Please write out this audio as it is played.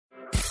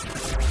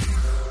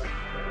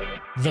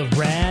The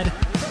RAD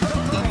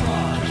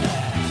Prodcast.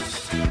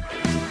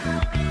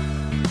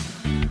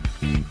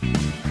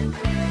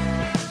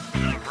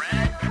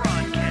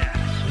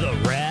 The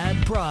RAD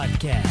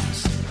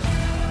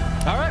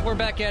Prodcast. All right, we're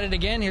back at it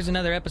again. Here's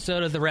another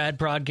episode of the RAD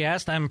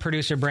Prodcast. I'm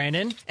producer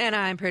Brandon. And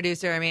I'm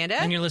producer Amanda.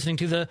 And you're listening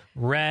to the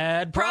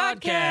RAD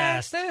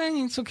Prodcast.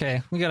 It's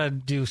okay. We got to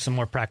do some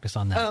more practice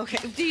on that.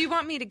 Okay. Do you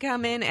want me to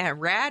come in at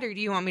RAD or do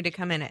you want me to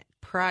come in at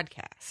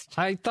Prodcast?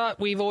 I thought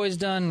we've always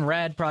done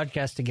RAD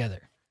Prodcast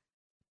together.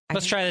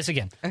 Let's try this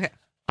again. Okay.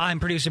 I'm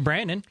producer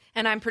Brandon.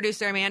 And I'm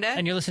producer Amanda.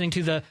 And you're listening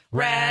to the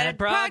RAD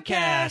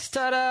Prodcast.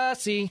 Ta-da!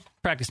 See?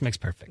 Practice makes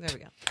perfect. There we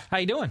go. How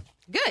you doing?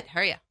 Good. How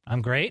are you?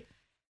 I'm great.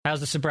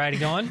 How's the sobriety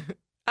going?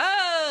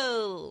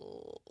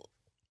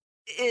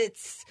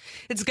 It's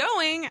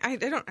going.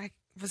 I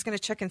was going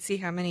to check and see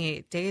how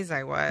many days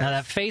I was. Now,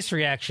 that face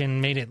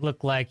reaction made it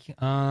look like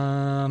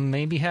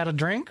maybe had a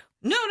drink?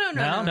 No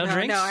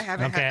drinks? No, I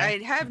haven't. Okay. I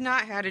have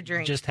not had a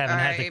drink. Just haven't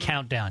had the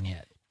countdown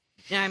yet.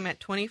 I'm at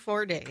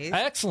 24 days.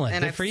 Excellent.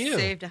 And Good for you. I've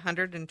saved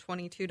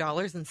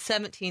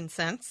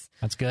 $122.17.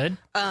 That's good.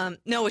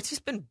 No, it's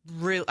just been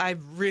real.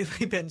 I've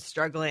really been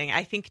struggling.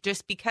 I think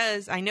just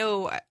because I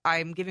know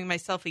I'm giving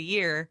myself a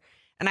year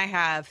and I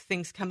have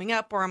things coming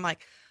up where I'm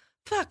like,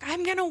 fuck,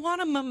 I'm going to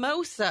want a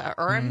mimosa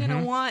or I'm going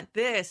to want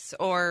this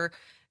or,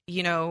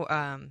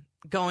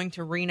 going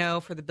to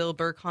Reno for the Bill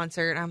Burr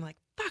concert. I'm like,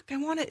 fuck, I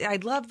want it. I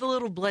love the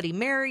little Bloody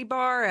Mary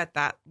bar at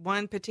that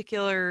one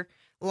particular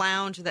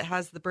lounge that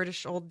has the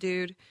British old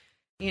dude.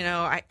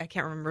 I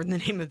can't remember the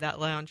name of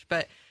that lounge,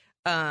 but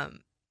there's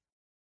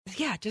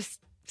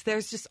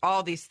just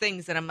all these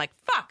things that I'm like,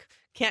 fuck,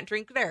 can't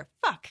drink there.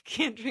 Fuck,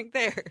 can't drink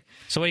there.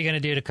 So what are you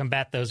going to do to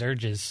combat those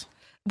urges?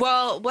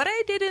 Well, what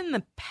I did in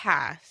the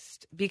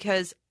past,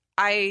 because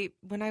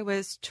when I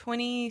was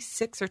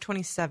 26 or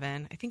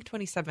 27, I think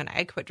 27,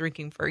 I quit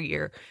drinking for a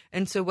year.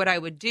 And so what I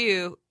would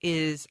do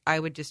is I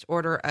would just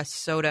order a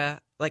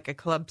soda, like a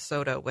club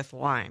soda with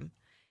lime.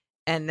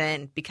 And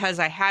then because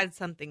I had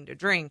something to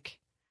drink,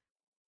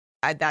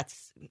 I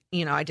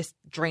just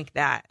drank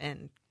that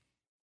and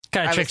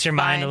kind of tricks your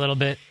mind a little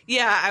bit.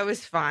 Yeah, I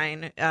was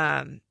fine.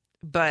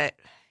 But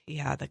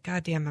yeah, the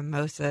goddamn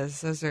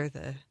mimosas, those are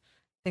the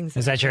things.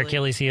 Is that your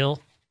Achilles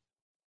heel?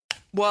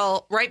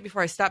 Well, right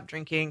before I stopped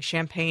drinking,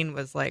 champagne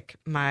was like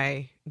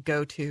my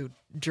go-to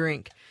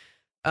drink.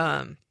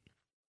 Didn't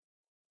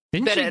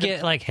you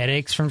get like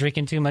headaches from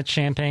drinking too much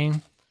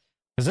champagne?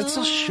 Because it's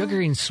so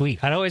sugary and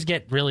sweet. I'd always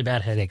get really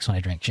bad headaches when I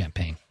drank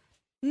champagne.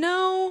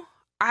 No,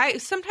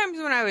 sometimes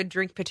when I would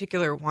drink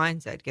particular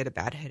wines, I'd get a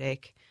bad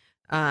headache.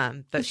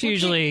 But it's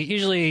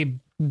usually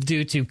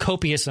due to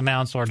copious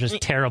amounts or just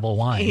terrible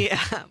wine.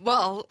 Yeah,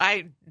 well,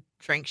 I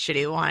drank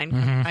shitty wine.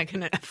 I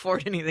couldn't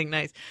afford anything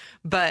nice.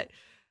 But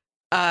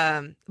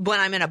when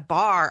I'm in a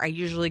bar, I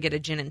usually get a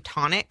gin and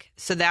tonic.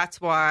 So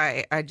that's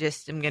why I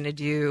just am going to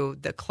do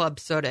the club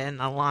soda and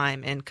the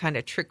lime and kind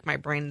of trick my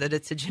brain that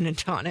it's a gin and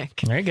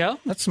tonic. There you go.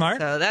 That's smart.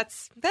 So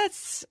that's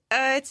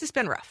it's just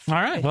been rough. All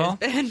right. Well,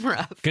 it's been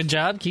rough. Good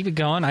job. Keep it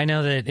going. I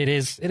know that it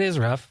is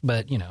rough,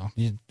 but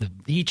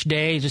each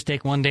day, just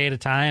take one day at a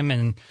time,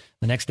 and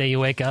the next day you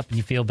wake up and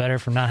you feel better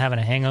from not having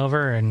a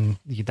hangover, and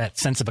you get that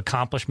sense of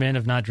accomplishment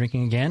of not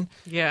drinking again.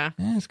 Yeah,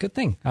 it's a good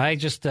thing. I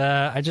just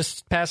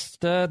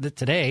passed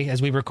today,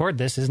 as we record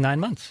this, is 9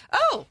 months.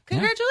 Oh,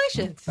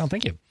 congratulations! Yeah. Oh,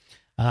 thank you.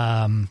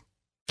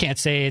 Can't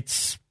say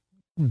it's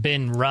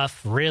been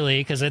rough, really,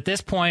 because at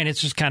this point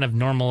it's just kind of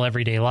normal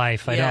everyday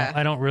life.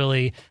 I don't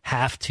really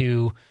have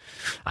to.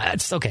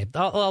 It's okay.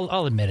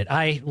 I'll admit it.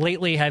 I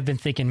lately have been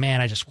thinking,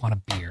 man, I just want a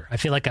beer. I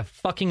feel like I've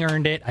fucking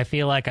earned it. I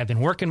feel like I've been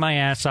working my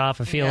ass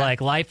off. I feel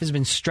like life has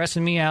been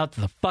stressing me out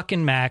to the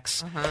fucking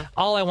max.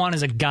 All I want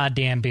is a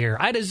goddamn beer.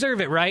 I deserve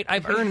it, right?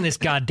 I've earned this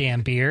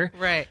goddamn beer.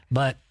 Right.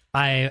 But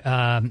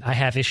I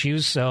have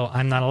issues, so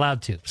I'm not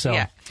allowed to. So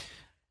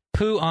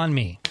poo on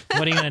me.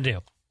 What are you going to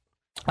do?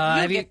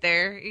 You'll get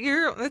there.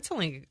 It's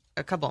only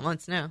a couple of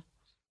months now.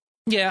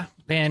 Yeah,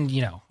 and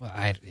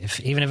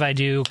even if I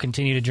do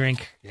continue to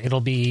drink,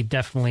 it'll be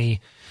definitely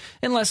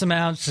in less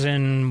amounts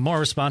and more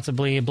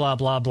responsibly. Blah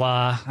blah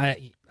blah.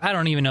 I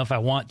don't even know if I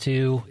want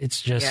to. It's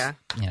just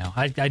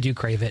I do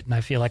crave it, and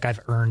I feel like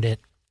I've earned it.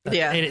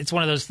 Yeah, it's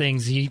one of those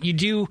things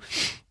you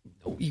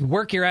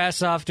work your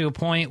ass off to a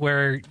point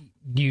where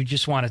you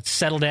just want to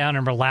settle down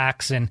and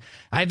relax. And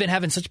I've been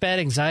having such bad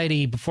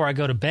anxiety before I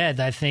go to bed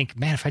that I think,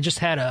 man, if I just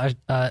had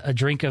a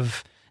drink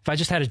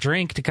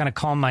to kind of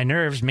calm my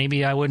nerves,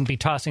 maybe I wouldn't be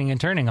tossing and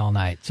turning all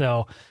night.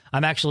 So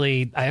I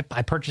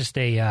purchased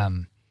a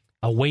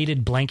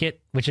weighted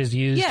blanket, which is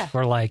used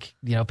for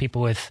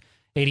people with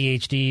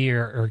ADHD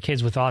or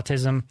kids with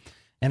autism.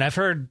 And I've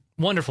heard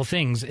wonderful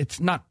things. It's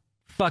not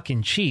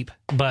fucking cheap,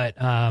 but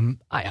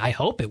I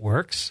hope it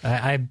works.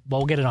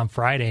 We'll get it on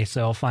Friday,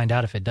 so I'll find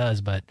out if it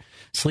does, but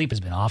sleep has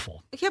been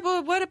awful. Yeah,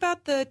 but what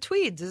about the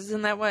tweeds?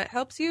 Isn't that what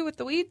helps you with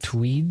the weeds?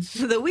 Tweeds?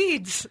 The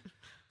weeds.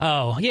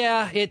 Oh,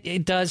 yeah,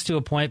 it does to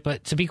a point,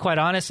 but to be quite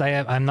honest,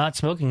 I'm not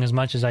smoking as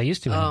much as I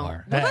used to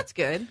anymore. Well, that's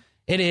good.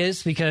 It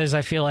is, because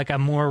I feel like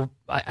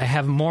I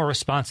have more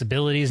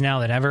responsibilities now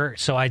than ever,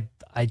 so I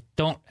I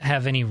don't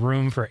have any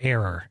room for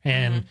error.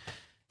 And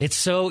it's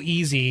so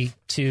easy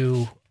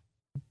to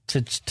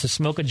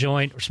smoke a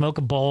joint or smoke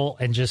a bowl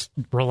and just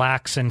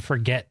relax and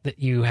forget that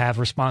you have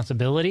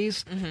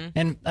responsibilities.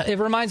 And it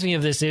reminds me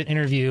of this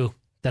interview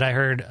that I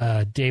heard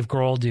Dave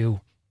Grohl do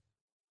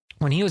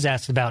when he was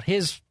asked about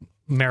his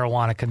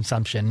marijuana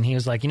consumption. He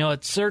was like,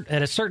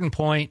 at a certain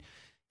point,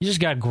 you just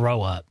got to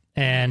grow up.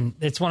 And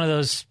it's one of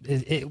those,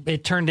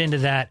 it turned into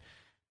that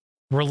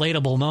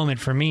relatable moment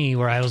for me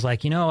where I was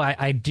like,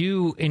 I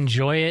do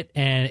enjoy it,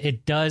 and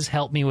it does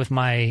help me with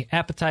my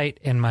appetite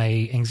and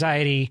my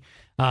anxiety.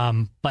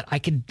 But I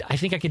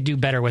think I could do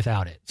better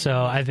without it.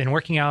 So I've been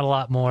working out a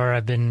lot more.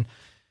 I've been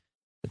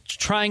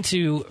trying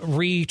to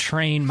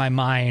retrain my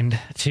mind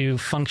to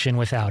function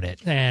without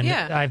it. And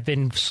I've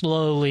been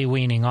slowly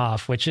weaning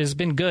off, which has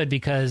been good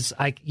because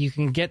you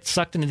can get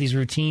sucked into these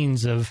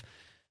routines of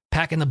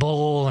packing the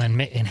bowl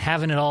and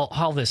having it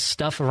all this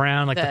stuff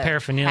around, like the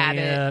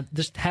paraphernalia, habit.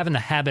 Just having the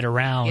habit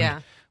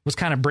around was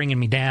kind of bringing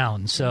me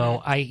down.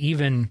 So I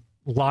even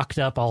locked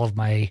up all of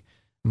my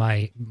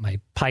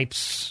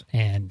pipes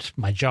and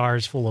my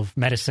jars full of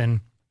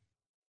medicine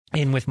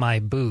in with my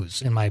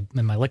booze in my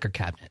liquor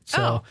cabinet.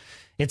 So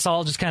it's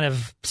all just kind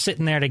of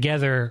sitting there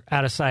together,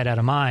 out of sight, out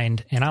of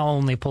mind. And I'll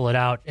only pull it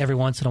out every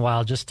once in a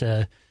while just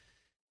to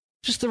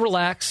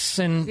relax.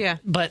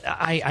 But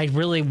I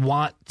really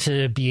want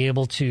to be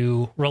able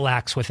to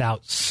relax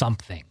without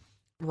something.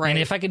 Right. And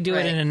if I could do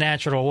it in a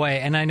natural way,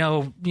 and I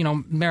know,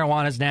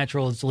 marijuana is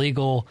natural, it's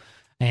legal,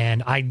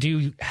 and I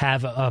do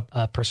have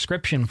a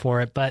prescription for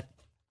it, but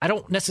I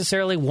don't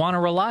necessarily want to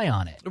rely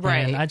on it.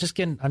 Right. And I'm just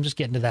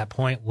getting to that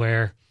point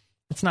where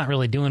it's not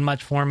really doing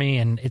much for me,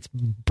 and it's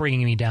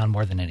bringing me down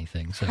more than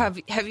anything. So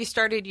have you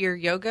started your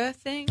yoga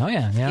thing? Oh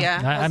yeah.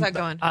 How's that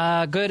going?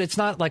 Good. It's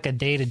not like a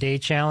day-to-day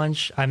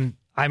challenge. I'm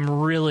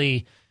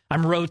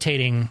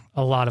rotating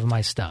a lot of my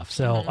stuff.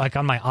 So like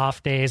on my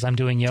off days, I'm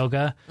doing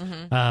yoga.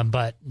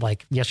 But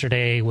like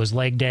yesterday was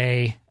leg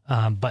day.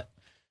 But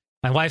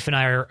my wife and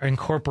I are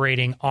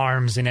incorporating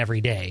arms in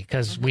every day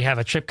because we have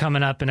a trip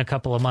coming up in a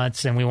couple of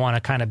months, and we want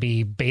to kind of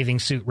be bathing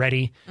suit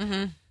ready.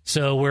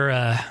 So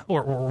we're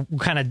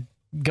kind of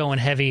going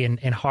heavy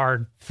and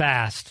hard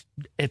fast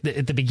at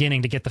the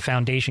beginning to get the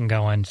foundation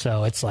going.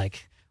 So it's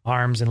like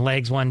arms and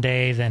legs one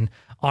day, then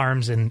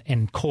arms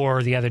and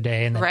core the other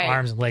day, and then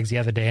arms and legs the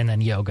other day, and then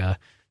yoga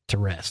to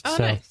rest. Oh,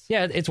 so nice.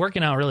 Yeah, it's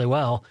working out really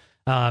well.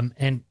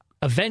 And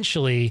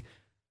eventually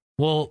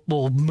we'll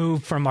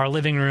move from our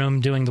living room,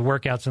 doing the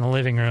workouts in the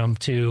living room,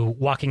 to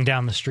walking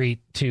down the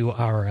street to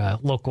our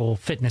local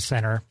fitness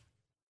center,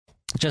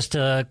 just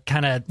to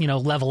kind of,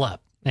 level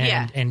up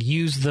and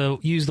use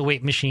the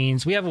weight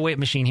machines. We have a weight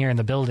machine here in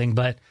the building,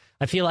 but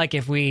I feel like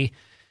if we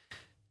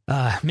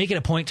make it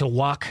a point to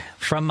walk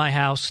from my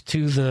house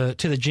to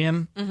the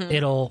gym,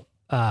 it'll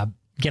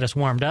get us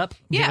warmed up,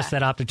 give us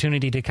that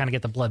opportunity to kind of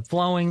get the blood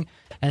flowing,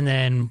 and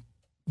then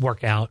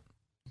work out,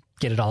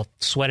 get it all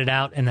sweated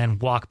out, and then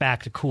walk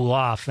back to cool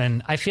off.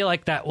 And I feel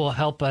like that will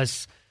help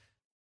us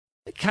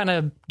kind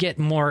of get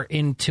more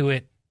into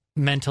it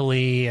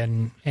mentally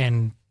and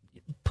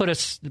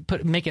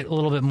make it a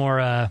little bit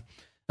more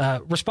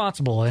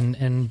responsible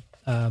and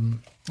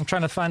I'm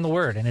trying to find the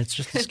word, and it's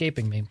just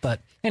escaping me.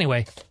 But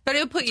anyway, it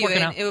would put you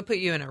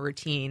in a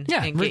routine,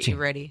 and get you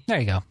ready. There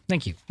you go.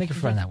 Thank you for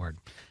finding that word.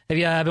 Have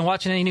you been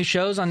watching any new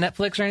shows on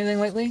Netflix or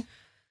anything lately?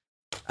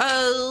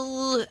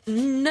 No,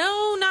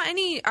 not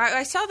any.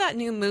 I saw that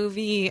new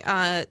movie,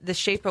 The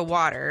Shape of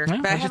Water,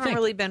 but I haven't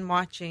really been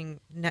watching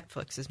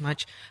Netflix as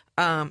much.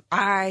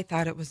 I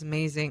thought it was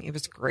amazing. It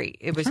was great.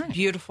 It was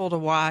beautiful to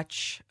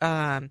watch.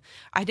 I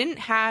didn't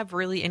have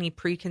really any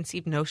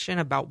preconceived notion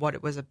about what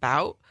it was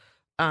about,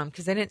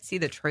 because I didn't see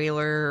the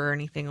trailer or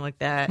anything like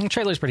that. The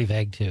trailer's pretty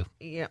vague too.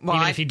 Yeah, well,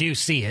 even if you do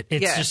see it,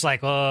 it's just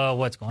like, oh,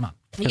 what's going on?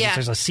 Because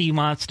there's a sea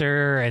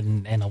monster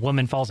and a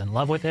woman falls in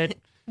love with it.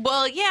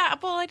 Well, yeah.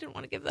 Well, I didn't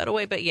want to give that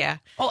away, but yeah.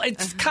 Well,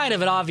 it's kind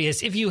of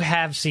obvious if you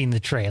have seen the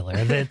trailer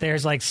that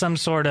there's like some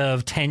sort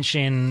of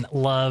tension,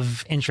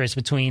 love, interest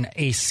between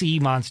a sea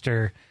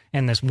monster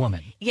and this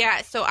woman.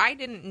 Yeah, so I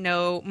didn't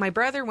know. My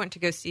brother went to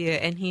go see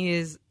it, and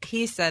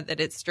he said that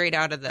it's straight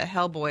out of the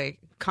Hellboy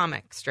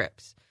comic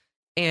strips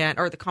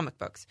or the comic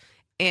books.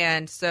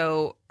 And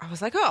so I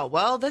was like, oh,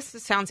 well, this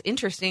sounds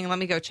interesting. Let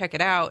me go check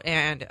it out.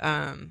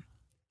 And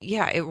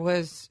it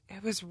was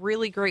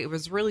really great. It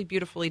was really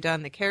beautifully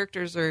done. The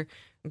characters are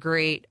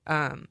great.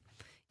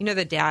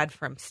 The dad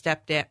from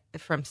Step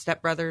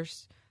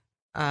Brothers,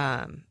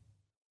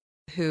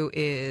 who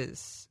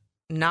is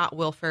not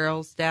Will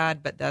Ferrell's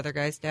dad, but the other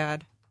guy's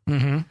dad.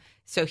 Mm-hmm.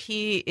 So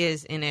he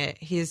is in it.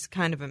 He's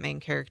kind of a main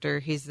character.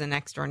 He's the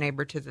next door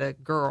neighbor to the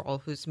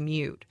girl who's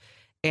mute.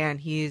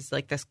 And he's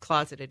like this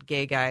closeted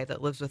gay guy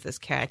that lives with his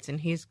cats, and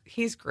he's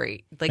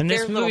great. Like,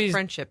 their little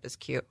friendship is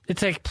cute. It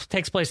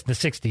takes place in the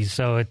 60s,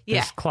 so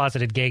this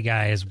closeted gay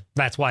guy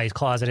that's why he's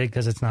closeted,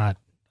 because it's not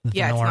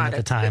the norm at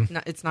the time.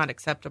 It's not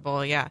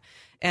acceptable, yeah.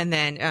 And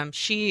then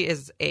she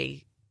is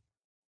a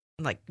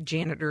like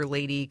janitor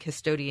lady,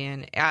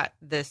 custodian at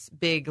this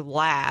big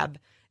lab,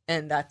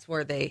 and that's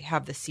where they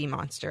have the sea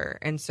monster.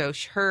 And so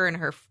her and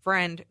her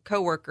friend,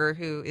 coworker,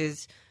 who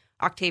is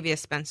Octavia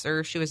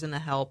Spencer, she was in The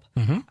Help.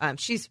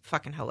 She's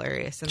fucking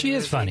hilarious. She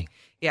is funny.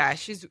 Yeah,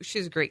 she's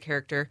a great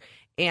character.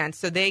 And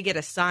so they get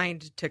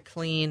assigned to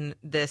clean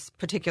this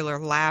particular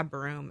lab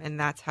room, and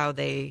that's how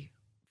they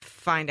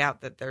find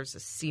out that there's a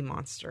sea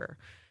monster.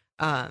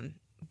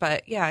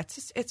 But yeah,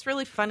 it's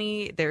really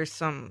funny. There's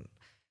some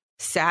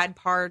sad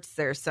parts.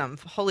 There's some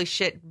holy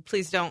shit,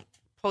 please don't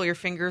pull your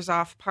fingers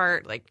off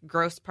part, like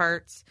gross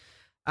parts.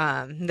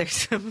 There's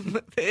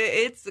some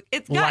it's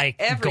got like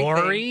everything.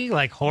 Gory,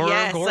 like horror.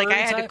 Yes, gory like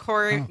I had type?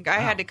 to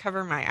had to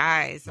cover my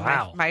eyes.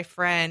 Wow. My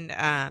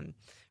friend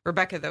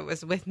Rebecca that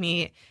was with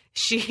me,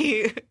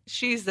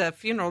 she's a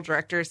funeral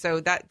director, so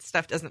that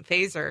stuff doesn't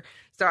faze her.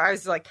 So I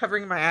was like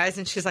covering my eyes,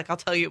 and she's like, "I'll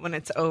tell you when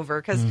it's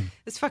over," because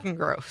it's fucking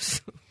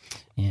gross.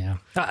 Yeah.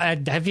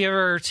 Have you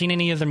ever seen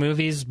any of the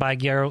movies by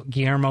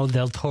Guillermo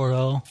del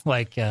Toro,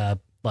 like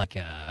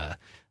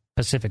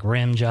Pacific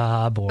Rim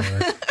Job or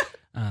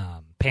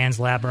Pan's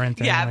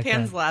Labyrinth? Yeah,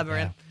 Pan's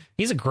Labyrinth. Yeah.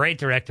 He's a great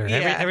director.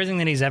 Yeah. Everything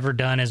that he's ever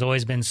done has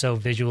always been so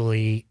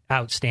visually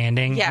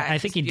outstanding. Yeah, I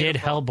think he did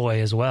beautiful.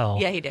 Hellboy as well.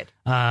 Yeah, he did.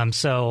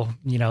 So,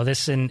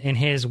 this in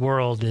his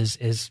world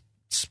is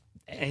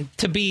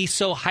to be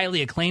so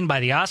highly acclaimed by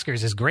the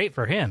Oscars is great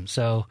for him.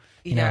 So,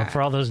 you know,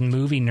 for all those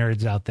movie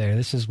nerds out there,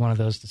 this is one of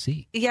those to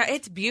see. Yeah,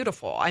 it's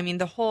beautiful. I mean,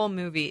 the whole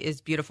movie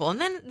is beautiful.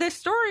 And then the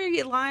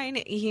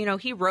storyline,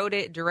 he wrote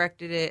it,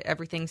 directed it,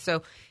 everything.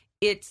 So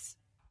it's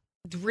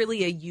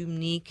really a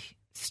unique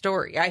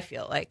story, I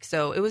feel like.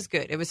 So it was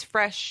good. It was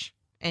fresh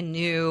and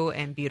new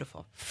and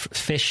beautiful.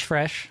 Fish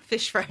fresh?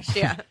 Fish fresh,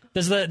 yeah.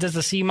 Does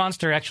the sea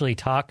monster actually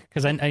talk?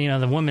 Because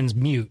the woman's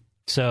mute,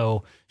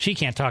 so she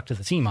can't talk to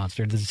the sea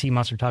monster. Does the sea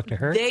monster talk to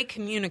her? They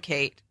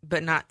communicate,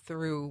 but not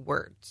through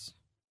words.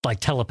 Like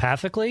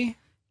telepathically?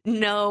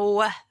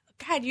 No.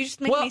 God, you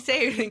just make me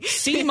say everything.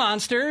 Sea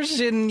monsters,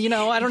 and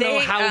I don't know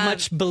how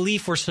much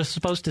belief we're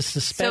supposed to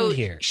suspend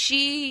here.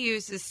 She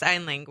uses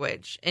sign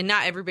language, and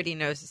not everybody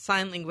knows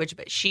sign language,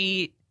 but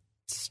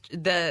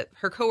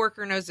her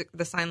coworker knows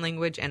the sign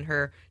language, and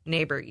her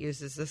neighbor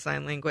uses the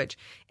sign language,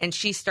 and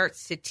she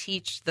starts to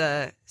teach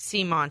the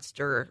sea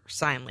monster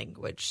sign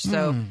language.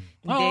 So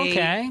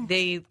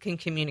they can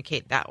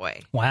communicate that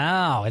way.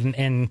 Wow,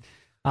 and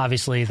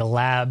obviously the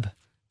lab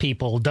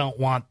people don't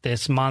want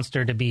this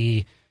monster to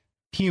be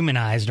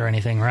humanized or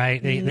anything,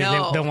 right? They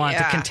want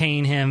to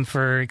contain him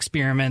for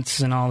experiments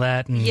and all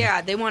that. And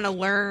yeah, they want to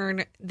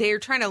learn. They're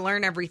trying to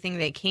learn everything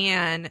they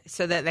can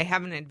so that they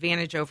have an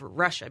advantage over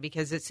Russia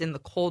because it's in the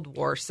Cold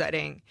War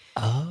setting.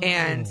 Oh.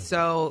 And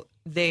so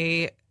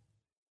they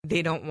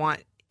don't want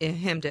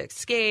him to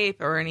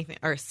escape or anything,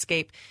 or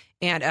escape.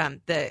 And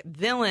the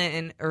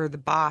villain or the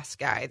boss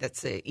guy,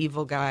 that's the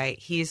evil guy,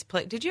 he's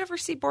played. Did you ever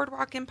see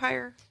Boardwalk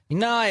Empire?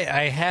 No,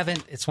 I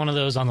haven't. It's one of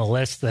those on the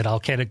list that I'll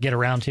get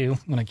around to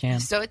when I can.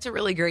 So it's a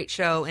really great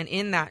show. And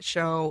in that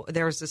show,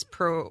 there's this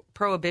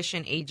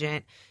prohibition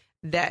agent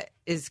that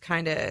is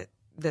kind of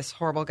this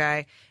horrible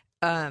guy.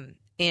 He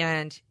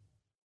ends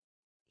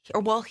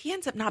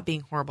up not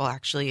being horrible,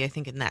 actually, I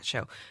think, in that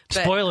show.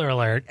 But, spoiler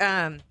alert.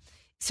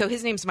 So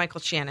his name's Michael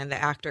Shannon,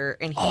 the actor.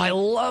 And I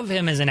love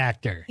him as an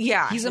actor.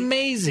 Yeah. He's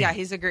amazing. Yeah,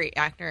 he's a great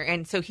actor.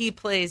 And so he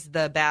plays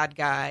the bad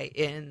guy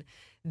in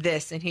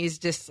this, and he's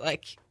just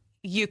like,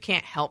 you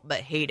can't help but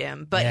hate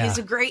him. But he's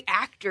a great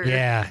actor.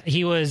 Yeah.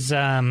 He was,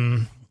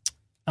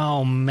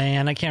 oh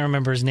man, I can't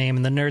remember his name,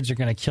 and the nerds are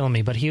going to kill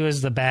me, but he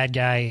was the bad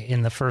guy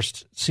in the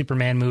first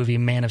Superman movie,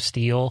 Man of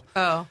Steel.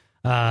 Oh.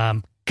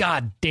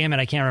 God damn it,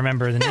 I can't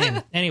remember the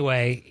name.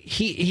 Anyway,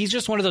 he's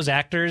just one of those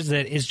actors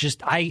that is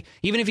just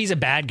even if he's a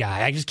bad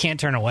guy, I just can't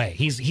turn away.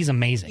 He's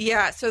amazing.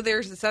 Yeah, so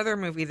there's this other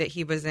movie that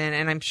he was in,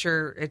 and I'm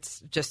sure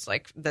it's just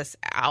like this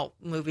out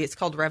movie. It's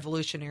called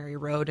Revolutionary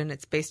Road, and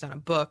it's based on a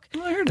book.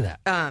 Oh, I heard of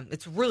that.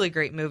 It's a really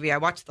great movie. I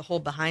watched the whole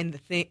behind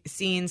the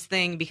scenes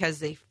thing because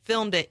they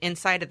filmed it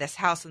inside of this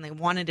house, and they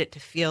wanted it to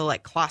feel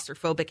like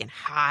claustrophobic and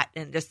hot,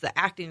 and just the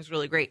acting is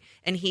really great.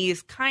 And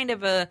he's kind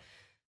of a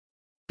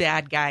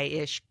bad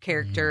guy-ish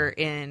character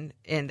in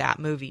that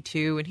movie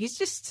too, and he's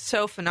just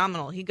so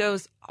phenomenal. He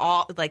goes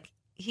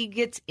he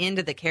gets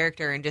into the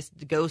character and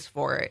just goes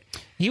for it.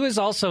 He was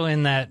also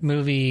in that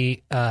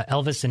movie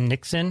Elvis and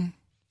Nixon.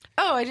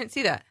 Oh, I didn't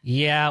see that.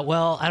 Yeah,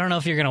 well, I don't know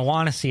if you're going to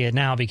want to see it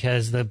now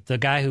because the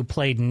guy who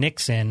played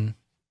Nixon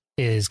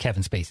is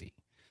Kevin Spacey,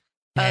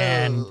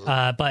 and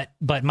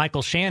but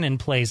Michael Shannon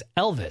plays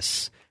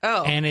Elvis.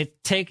 Oh, and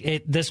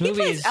this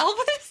movie is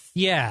Elvis.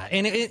 Yeah,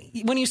 and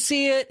when you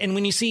see it and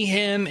when you see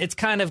him, it's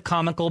kind of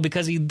comical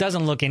because he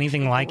doesn't look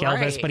anything like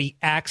Elvis, but he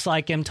acts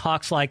like him,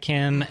 talks like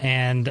him,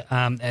 and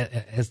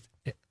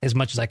as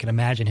much as I can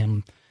imagine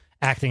him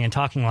acting and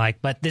talking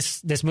like. But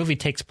this movie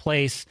takes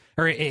place,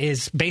 or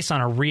is based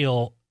on a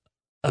real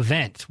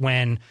event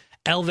when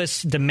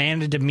Elvis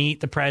demanded to meet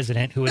the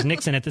president, who was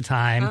Nixon at the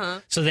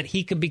time, so that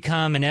he could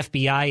become an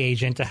FBI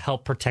agent to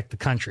help protect the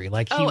country.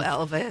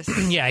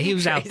 Elvis. Yeah, he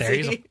was out there.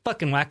 He's a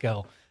fucking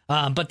wacko.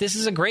 But this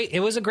is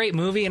it was a great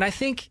movie, and I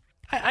think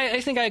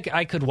I think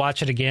I could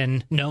watch it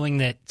again, knowing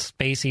that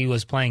Spacey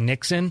was playing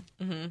Nixon.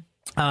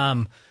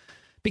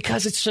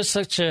 Because it's just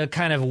such a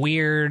kind of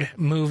weird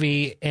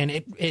movie, and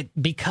it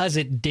because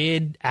it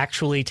did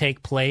actually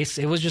take place,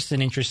 it was just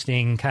an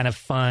interesting kind of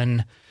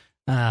fun,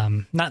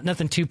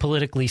 nothing too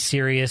politically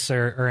serious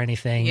or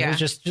anything. Yeah.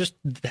 It was just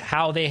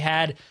how they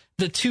had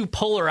the two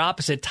polar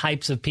opposite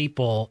types of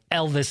people,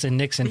 Elvis and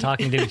Nixon,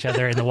 talking to each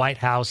other in the White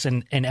House,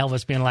 and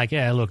Elvis being like,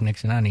 yeah, look,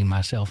 Nixon, I need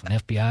myself an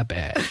FBI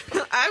badge.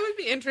 I would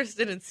be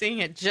interested in seeing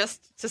it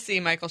just to see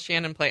Michael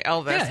Shannon play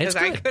Elvis, because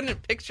I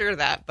couldn't picture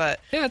that, but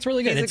yeah, it's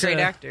really good. He's a great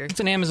actor. It's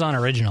an Amazon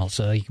original,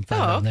 so you can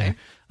find it on there.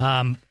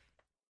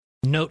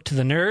 Note to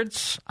the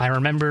nerds, I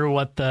remember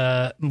what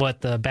the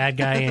bad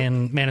guy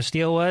in Man of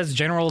Steel was.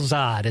 General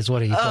Zod is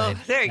what he played. Oh,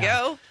 there you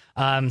go.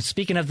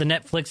 Speaking of the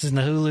Netflixes and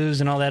the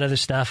Hulus and all that other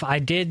stuff, I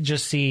did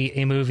just see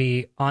a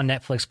movie on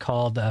Netflix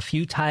called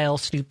Futile,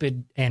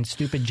 Stupid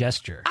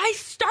Gesture. I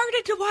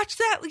started to watch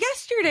that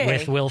yesterday.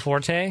 With Will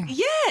Forte?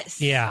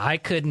 Yes. Yeah, I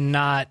could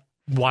not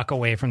walk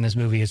away from this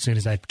movie as soon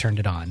as I turned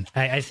it on.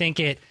 I think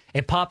it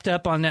popped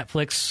up on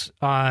Netflix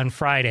on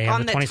Friday,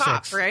 on the 26th.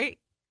 Top, right?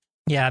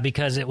 Yeah,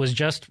 because it was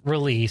just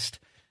released,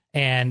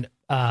 and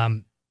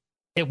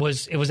it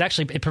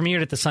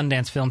premiered at the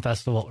Sundance Film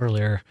Festival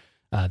earlier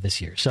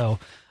this year. So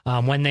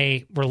when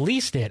they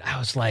released it, I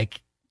was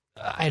like,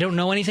 I don't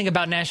know anything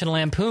about National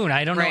Lampoon.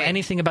 I don't know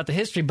anything about the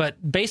history, but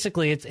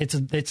basically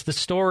it's the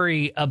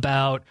story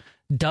about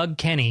Doug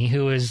Kenny,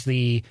 who is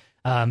the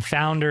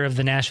founder of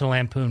the National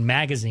Lampoon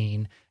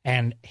magazine,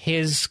 and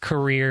his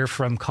career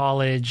from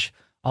college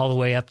all the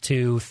way up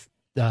to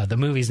the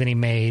movies that he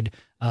made,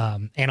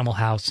 Animal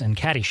House and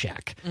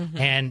Caddyshack.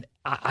 And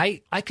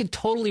I could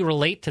totally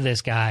relate to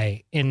this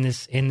guy in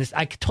this.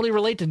 I could totally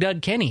relate to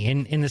Doug Kenny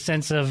in the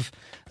sense of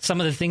some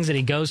of the things that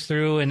he goes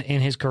through in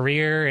his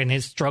career and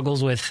his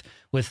struggles with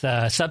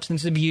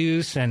substance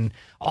abuse and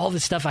all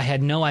this stuff I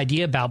had no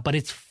idea about, but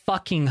it's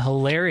fucking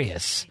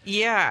hilarious.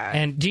 Yeah.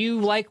 And do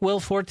you like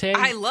Will Forte?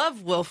 I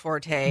love Will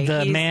Forte.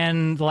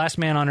 The Last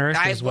Man on Earth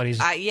is what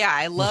he's.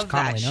 I love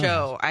that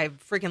show. I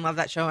freaking love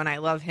that show, and I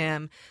love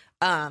him.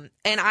 And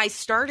I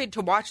started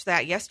to watch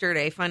that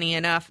yesterday, funny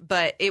enough,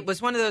 but it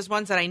was one of those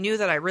ones that I knew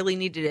that I really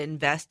needed to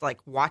invest, like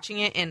watching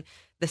it, and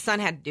the son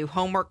had to do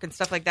homework and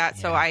stuff like that.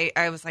 Yeah. So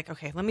I was like,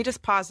 okay, let me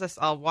just pause this.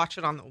 I'll watch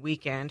it on the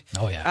weekend.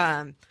 Oh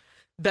yeah.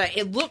 But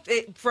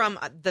from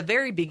the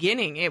very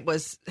beginning, it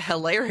was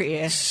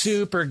hilarious.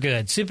 Super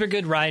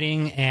good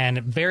writing and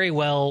very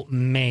well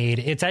made.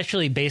 It's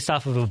actually based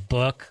off of a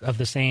book of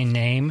the same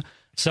name.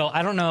 So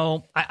I don't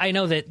know. I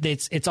know that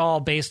it's all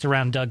based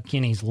around Doug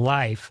Kenny's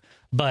life,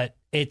 but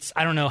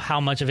I don't know how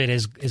much of it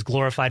is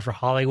glorified for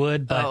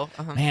Hollywood, but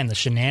man, the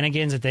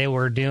shenanigans that they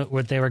were doing,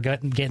 what they were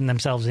getting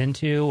themselves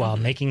into while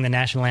making the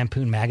National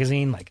Lampoon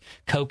magazine, like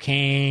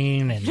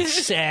cocaine and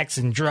sex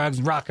and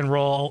drugs, rock and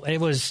roll. It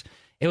was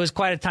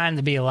quite a time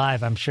to be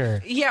alive, I'm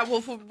sure. Yeah,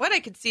 well, from what I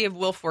could see of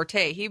Will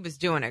Forte, he was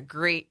doing a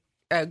great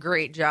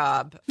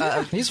job.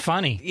 Yeah, he's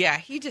funny. Yeah,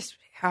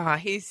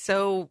 he's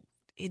so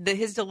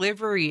his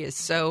delivery is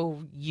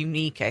so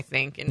unique, I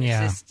think, and it's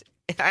just.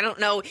 I don't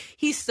know.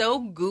 He's so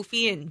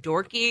goofy and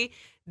dorky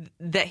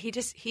that he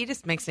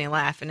just makes me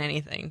laugh in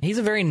anything. He's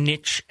a very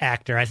niche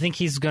actor. I think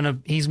he's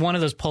one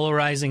of those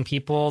polarizing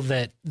people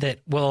that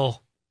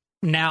will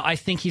now. I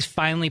think he's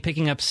finally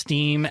picking up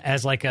steam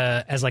as like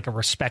a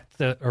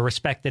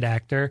respected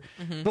actor.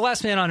 The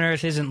Last Man on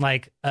Earth isn't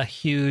like a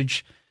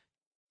huge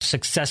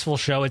successful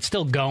show. It's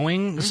still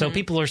going, so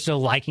people are still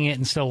liking it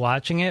and still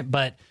watching it.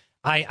 But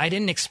I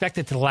didn't expect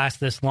it to last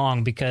this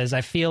long because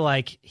I feel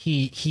like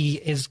he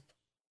is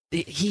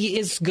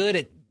good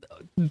at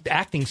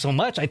acting so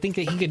much. I think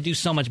that he could do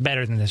so much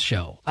better than this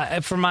show,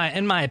 in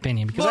my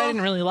opinion, because I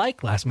didn't really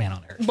like Last Man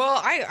on Earth.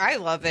 Well, I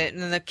love it,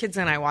 and the kids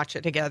and I watch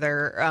it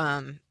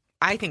together.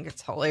 I think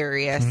it's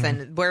hilarious,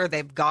 and where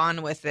they've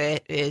gone with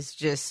it is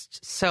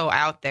just so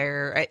out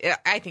there.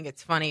 I think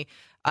it's funny.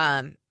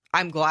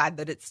 I'm glad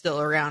that it's still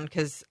around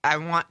because I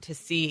want to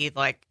see,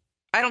 like,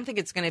 I don't think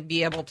it's going to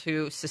be able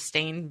to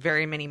sustain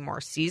very many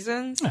more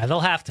seasons. Yeah, they'll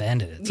have to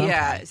end it at some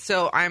point.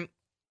 So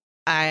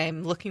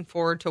I'm looking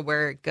forward to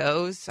where it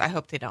goes. I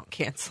hope they don't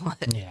cancel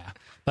it. Yeah.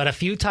 But A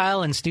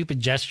Futile and Stupid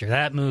Gesture,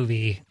 that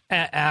movie,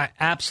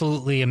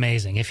 absolutely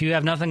amazing. If you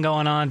have nothing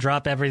going on,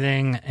 drop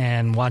everything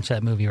and watch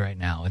that movie right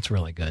now. It's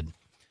really good.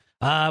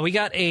 We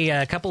got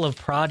a couple of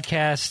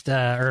Prodcast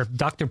or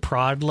Dr.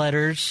 Prod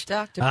letters.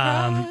 Dr.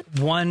 Prod.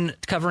 One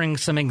covering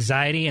some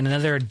anxiety and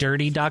another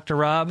dirty Dr.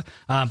 Rob.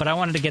 But I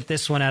wanted to get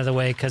this one out of the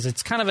way because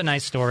it's kind of a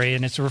nice story,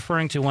 and it's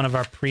referring to one of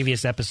our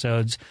previous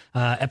episodes,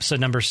 episode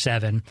number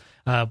 7,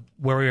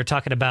 where we were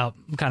talking about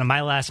kind of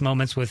my last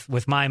moments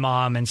with my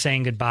mom and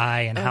saying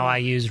goodbye and how I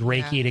used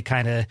Reiki to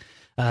kind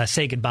of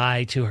say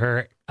goodbye to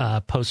her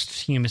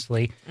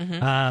posthumously.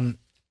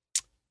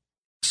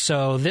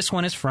 So this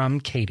one is from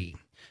Katie.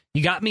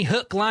 You got me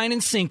hook, line,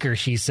 and sinker,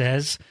 she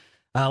says.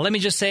 Let me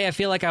just say, I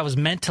feel like I was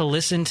meant to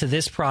listen to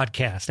this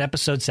podcast.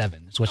 Episode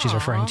 7 is what she's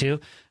referring to.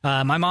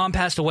 My mom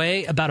passed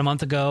away about a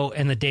month ago,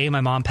 and the day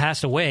my mom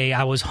passed away,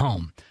 I was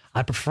home.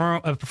 I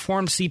performed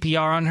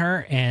CPR on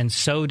her, and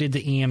so did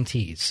the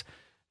EMTs.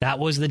 That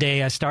was the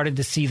day I started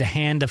to see the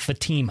hand of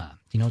Fatima.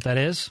 Do you know what that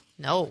is?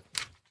 No.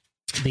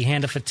 The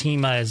hand of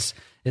Fatima is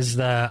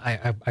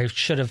the I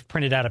should have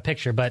printed out a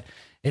picture, but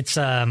it's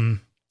the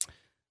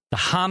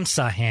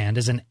Hamsa hand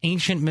is an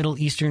ancient Middle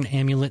Eastern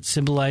amulet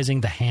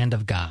symbolizing the hand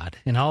of God.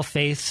 In all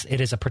faiths,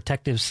 it is a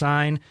protective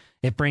sign.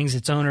 It brings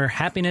its owner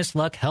happiness,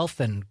 luck, health,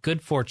 and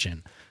good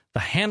fortune. The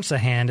Hamsa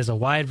hand is a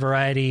wide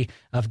variety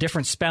of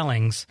different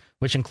spellings,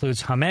 which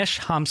includes Hamesh,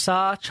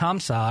 Hamsa,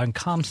 Chamsa, and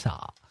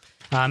Kamsa.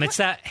 It's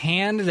that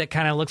hand that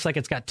kind of looks like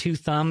it's got two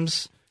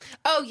thumbs.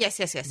 Oh, yes.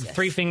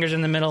 3 fingers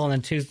in the middle and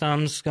then 2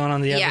 thumbs going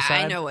on the other side.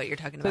 Yeah, I know what you're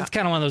talking about. So it's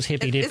kind of one of those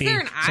hippy-dippy symbols. Is there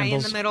an eye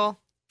symbols. in the middle?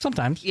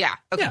 Sometimes. Yeah.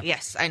 Okay. Yeah.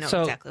 Yes, I know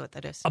exactly what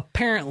that is.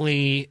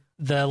 Apparently,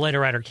 the letter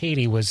writer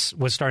Katie was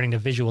starting to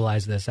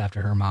visualize this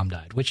after her mom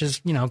died, which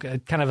is,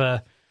 kind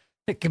of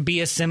it could be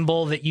a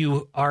symbol that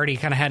you already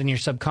kind of had in your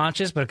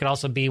subconscious, but it could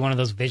also be one of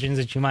those visions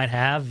that you might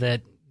have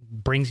that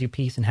brings you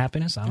peace and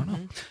happiness. I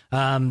don't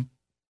know.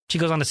 She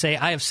goes on to say,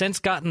 I have since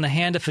gotten the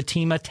hand of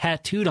Fatima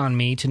tattooed on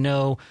me to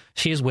know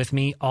she is with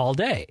me all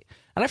day.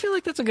 And I feel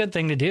like that's a good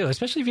thing to do,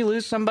 especially if you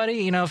lose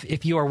somebody.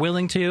 If you are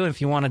willing to,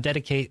 if you want to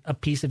dedicate a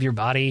piece of your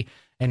body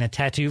in a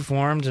tattoo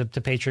form to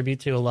pay tribute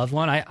to a loved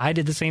one. I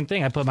did the same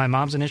thing. I put my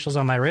mom's initials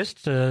on my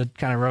wrist to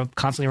kind of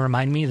constantly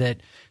remind me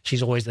that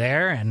she's always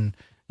there. And,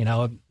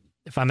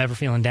 if I'm ever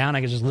feeling down,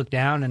 I can just look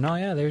down and, oh,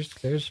 yeah, there's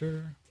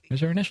her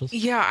initials.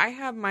 Yeah, I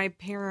have my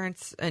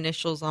parents'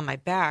 initials on my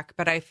back,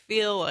 but I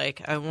feel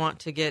like I want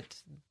to get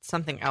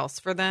something else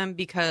for them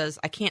because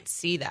I can't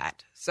see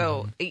that.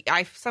 So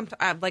I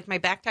sometimes, like my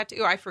back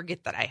tattoo, I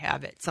forget that I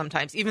have it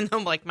sometimes, even though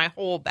like my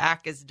whole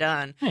back is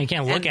done. Yeah, you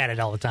can't look at it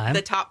all the time.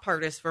 The top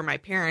part is for my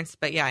parents,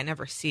 but yeah, I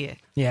never see it.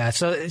 Yeah,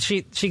 so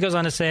she goes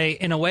on to say,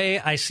 in a way,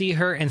 I see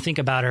her and think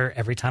about her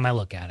every time I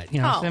look at it.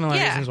 Similar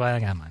reasons why I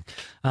got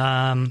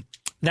mine.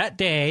 That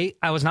day,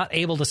 I was not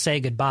able to say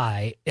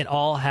goodbye. It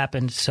all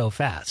happened so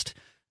fast.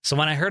 So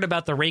when I heard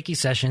about the Reiki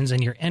sessions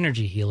and your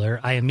energy healer,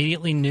 I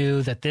immediately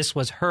knew that this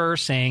was her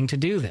saying to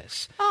do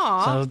this.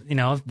 Aww.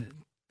 So,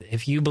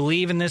 if you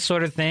believe in this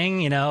sort of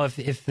thing,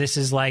 if this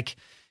is like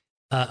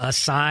a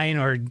sign,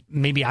 or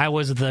maybe I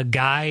was the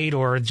guide,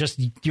 or just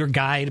your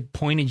guide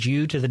pointed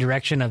you to the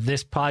direction of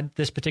this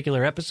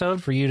particular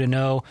episode for you to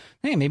know,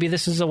 hey, maybe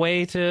this is a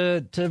way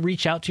to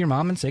reach out to your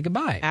mom and say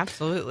goodbye.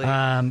 Absolutely.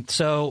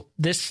 So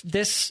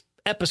this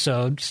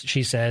episode,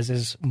 she says,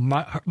 is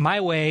my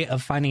way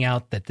of finding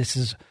out that this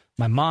is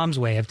my mom's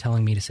way of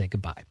telling me to say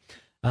goodbye.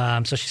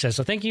 So she says,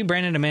 so thank you,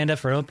 Brandon and Amanda,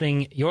 for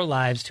opening your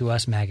lives to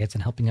us maggots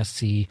and helping us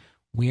see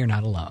we are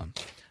not alone.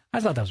 I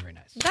thought that was very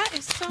nice. That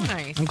is so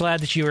nice. I'm glad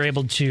that you were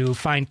able to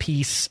find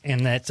peace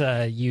and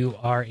that you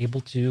are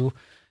able to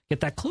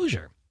get that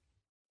closure.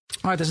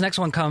 All right, this next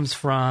one comes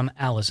from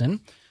Allison.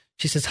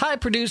 She says, hi,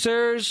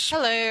 producers.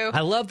 Hello.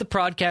 I love the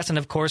podcast and,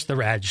 of course, the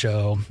RAD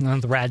Show.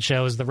 The RAD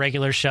Show is the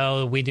regular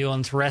show we do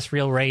on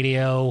terrestrial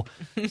radio,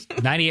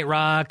 98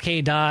 Rock,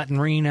 K-Dot,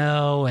 and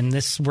Reno, and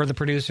we're the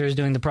producers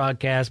doing the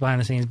podcast behind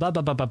the scenes, blah,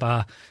 blah, blah, blah,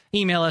 blah.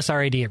 Email us,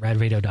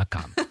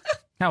 rad@radradio.com.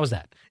 How was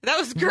that? That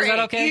was great. Was that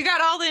okay? You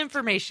got all the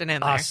information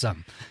in there.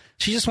 Awesome.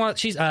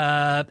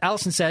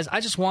 Allison says, I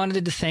just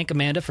wanted to thank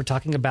Amanda for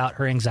talking about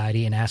her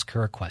anxiety and ask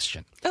her a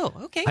question. Oh,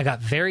 okay. I got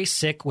very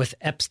sick with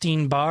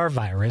Epstein-Barr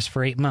virus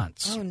for 8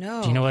 months. Oh,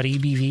 no. Do you know what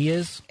EBV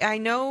is? I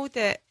know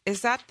that.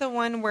 Is that the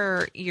one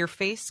where your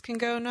face can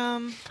go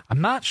numb?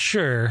 I'm not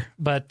sure,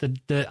 but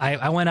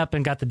I went up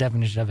and got the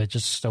definition of it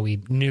just so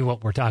we knew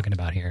what we're talking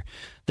about here.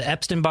 The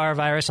Epstein-Barr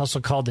virus, also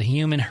called the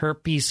human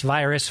herpes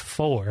virus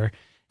 4,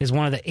 is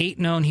one of the 8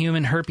 known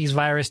human herpes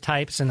virus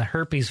types in the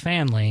herpes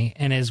family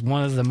and is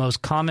one of the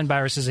most common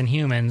viruses in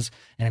humans,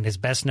 and it is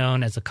best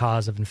known as the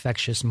cause of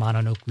infectious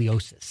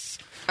mononucleosis.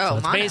 Oh,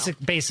 so it's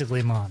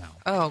basically mono.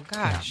 Oh,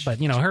 gosh. Yeah,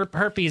 but,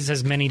 herpes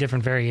has many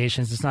different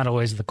variations. It's not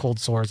always the cold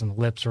sores on the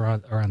lips or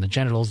on the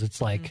genitals. It's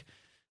like,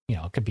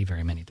 it could be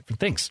very many different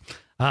things.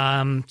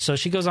 So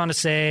she goes on to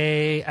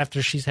say,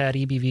 after she's had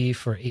EBV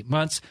for 8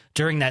 months,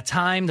 during that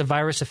time, the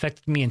virus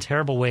affected me in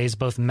terrible ways,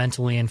 both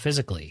mentally and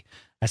physically.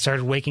 I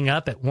started waking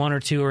up at 1 or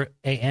 2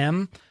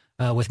 a.m.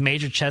 With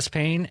major chest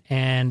pain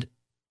and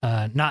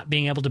not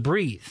being able to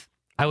breathe.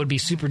 I would be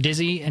super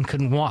dizzy and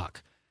couldn't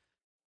walk.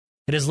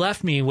 It has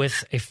left me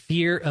with a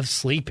fear of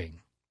sleeping.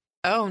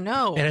 Oh,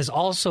 no. It has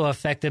also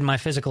affected my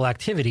physical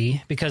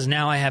activity because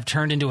now I have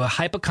turned into a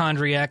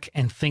hypochondriac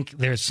and think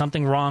there's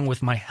something wrong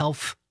with my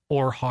health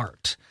or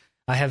heart.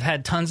 I have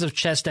had tons of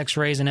chest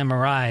x-rays and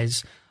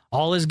MRIs.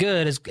 All is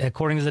good,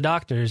 according to the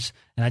doctors,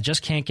 and I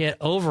just can't get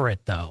over it,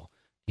 though.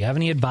 Do you have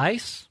any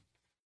advice?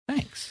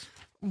 Thanks.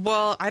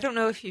 Well, I don't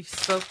know if you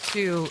spoke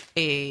to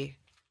a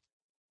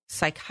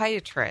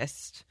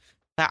psychiatrist,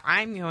 but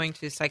I'm going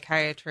to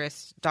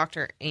psychiatrist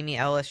Dr. Amy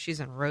Ellis. She's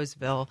in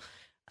Roseville,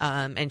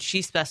 and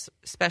she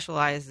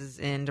specializes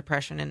in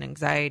depression and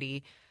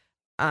anxiety.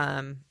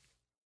 And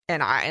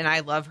I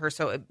love her.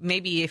 So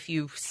maybe if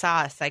you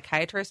saw a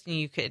psychiatrist and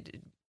you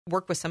could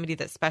work with somebody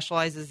that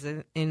specializes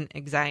in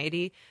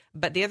anxiety.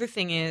 But the other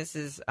thing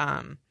is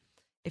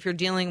if you're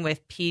dealing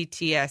with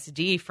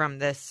PTSD from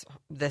this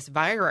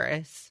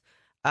virus,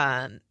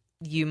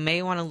 you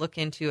may want to look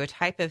into a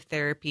type of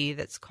therapy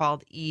that's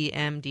called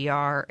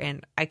EMDR.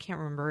 And I can't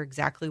remember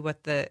exactly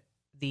what the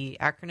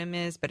acronym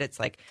is, but it's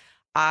like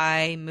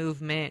eye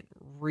movement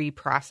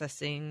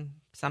reprocessing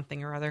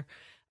something or other.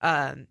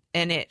 And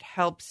it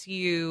helps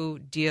you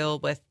deal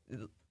with,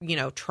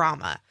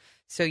 trauma.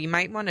 So you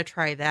might want to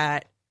try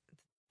that.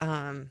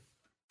 And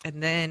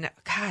then,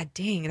 God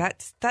dang,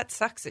 that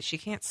sucks that she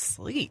can't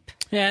sleep.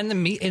 Yeah, in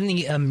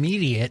the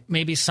immediate,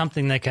 maybe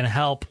something that can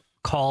help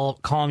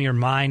calm your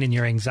mind and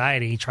your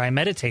anxiety. Try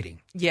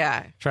meditating.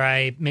 Yeah.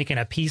 Try making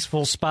a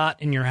peaceful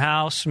spot in your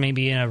house,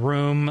 maybe in a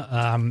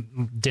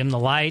room, dim the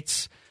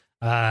lights,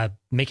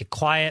 make it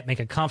quiet, make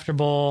it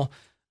comfortable.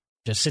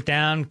 Just sit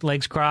down,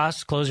 legs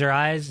crossed, close your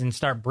eyes, and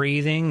start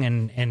breathing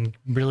and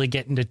really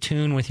get into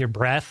tune with your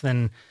breath.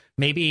 And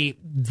maybe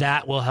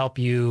that will help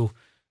you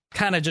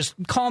kind of just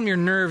calm your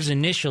nerves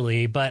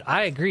initially. But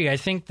I agree. I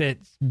think that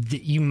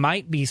you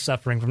might be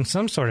suffering from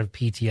some sort of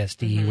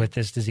PTSD with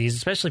this disease,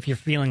 especially if you're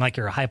feeling like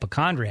you're a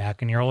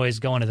hypochondriac and you're always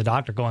going to the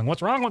doctor going,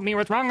 what's wrong with me?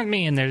 What's wrong with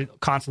me? And they're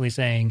constantly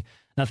saying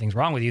nothing's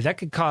wrong with you. That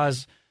could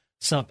cause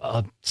some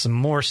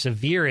more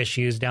severe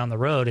issues down the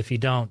road if you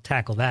don't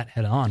tackle that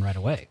head on right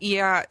away.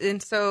 Yeah.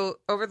 And so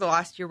over the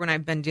last year when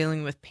I've been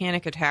dealing with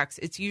panic attacks,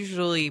 it's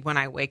usually when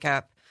I wake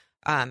up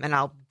and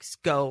I'll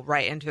go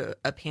right into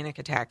a panic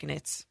attack, and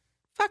it's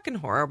fucking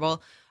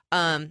horrible.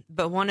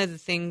 But one of the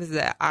things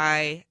that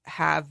I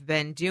have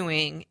been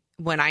doing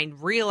when I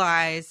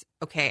realize,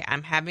 okay,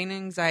 I'm having an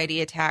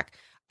anxiety attack,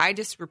 I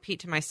just repeat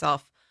to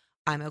myself,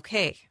 I'm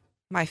okay.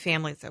 My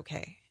family's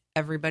okay.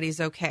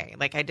 Everybody's okay.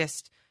 Like I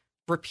just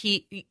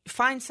repeat,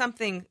 find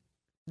something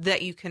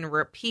that you can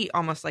repeat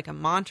almost like a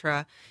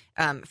mantra.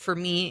 For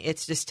me,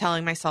 it's just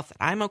telling myself that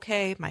I'm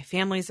okay. My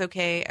family's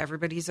okay.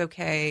 Everybody's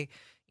okay.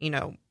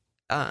 And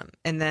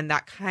then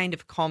that kind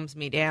of calms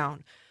me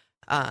down.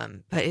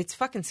 But it's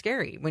fucking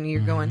scary when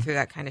you're going through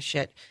that kind of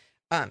shit.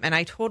 And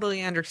I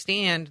totally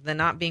understand the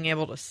not being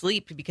able to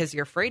sleep because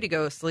you're afraid to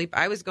go to sleep.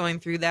 I was going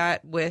through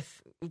that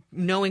with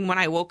knowing when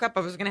I woke up,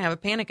 I was going to have a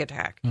panic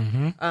attack.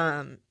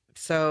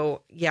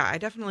 So yeah, I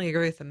definitely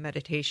agree with the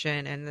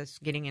meditation and this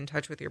getting in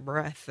touch with your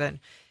breath, and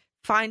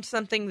find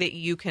something that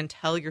you can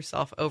tell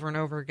yourself over and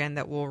over again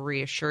that will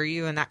reassure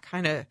you. And that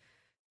kind of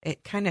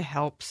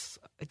helps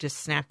just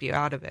snap you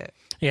out of it.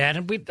 Yeah,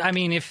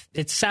 and if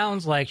it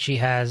sounds like she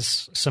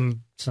has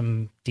some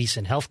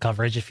decent health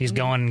coverage, if he's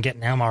going and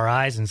getting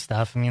MRIs and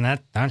stuff, I mean,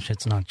 that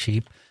shit's not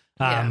cheap.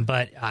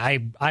 But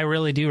I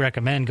really do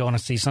recommend going to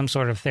see some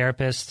sort of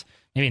therapist,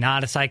 maybe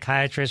not a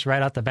psychiatrist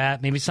right off the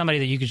bat, maybe somebody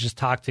that you could just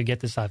talk to, get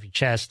this off your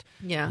chest.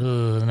 Yeah.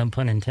 No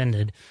pun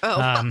intended.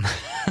 Oh.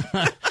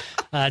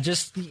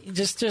 Just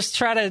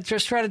try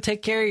to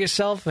take care of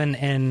yourself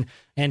and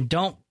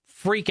don't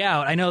freak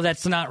out. I know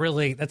that's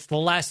the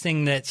last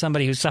thing that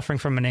somebody who's suffering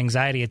from an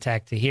anxiety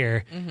attack to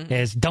hear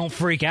is don't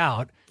freak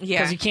out.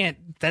 Yeah. Because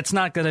that's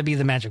not going to be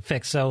the magic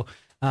fix. So,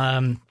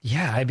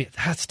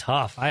 that's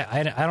tough.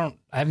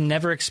 I've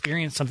never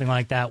experienced something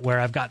like that where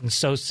I've gotten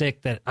so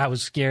sick that I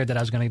was scared that I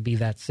was going to be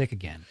that sick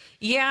again.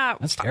 Yeah.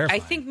 That's terrifying.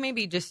 I think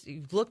maybe just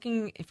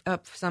looking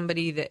up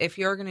somebody that if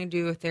you're going to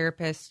do a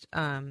therapist,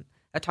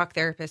 a talk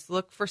therapist,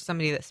 look for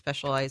somebody that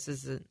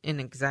specializes in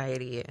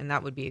anxiety, and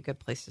that would be a good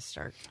place to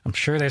start. I'm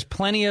sure there's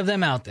plenty of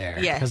them out there.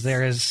 Yes. Because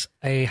there is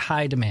a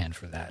high demand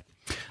for that.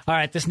 All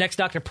right, this next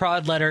Dr.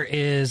 Prod letter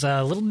is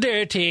a little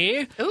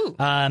dirty. Ooh.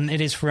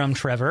 It is from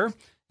Trevor.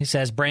 He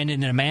says,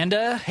 Brandon and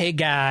Amanda, hey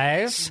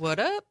guys. What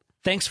up?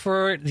 Thanks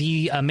for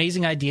the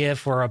amazing idea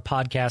for a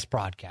podcast.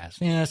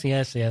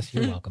 Yes,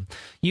 you're welcome.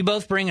 You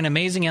both bring an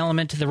amazing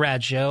element to the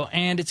RAD show,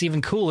 and it's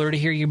even cooler to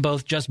hear you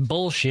both just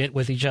bullshit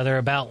with each other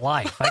about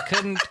life. I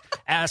couldn't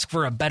ask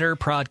for a better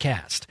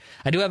podcast.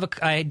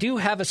 I do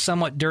have a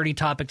somewhat dirty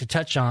topic to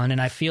touch on, and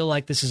I feel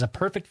like this is a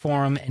perfect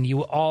forum, and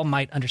you all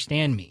might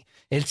understand me.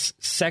 It's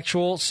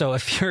sexual, so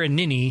if you're a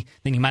ninny,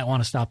 then you might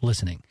want to stop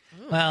listening.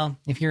 Well,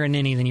 if you're a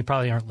ninny, then you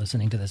probably aren't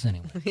listening to this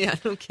anyway. Yeah,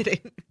 no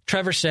kidding.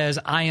 Trevor says,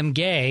 I am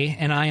gay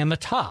and I am a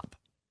top.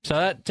 So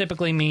that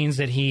typically means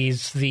that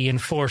he's the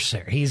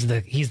enforcer. He's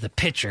the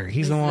pitcher.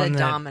 He's the one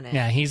dominant.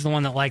 Yeah, he's the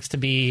one that likes to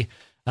be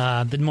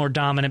the more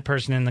dominant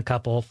person in the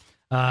couple.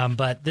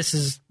 But this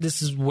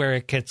is where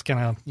it gets kind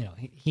of,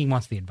 he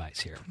wants the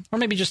advice here. Or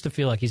maybe just to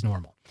feel like he's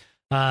normal.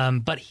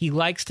 But he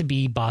likes to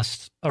be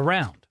bossed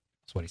around.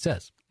 That's what he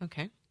says.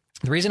 Okay.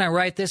 The reason I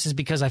write this is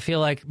because I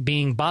feel like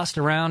being bossed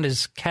around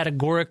is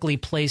categorically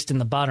placed in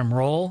the bottom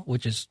role,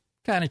 which is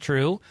kind of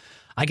true.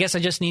 I guess I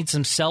just need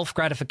some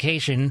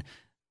self-gratification,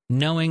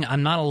 knowing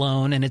I'm not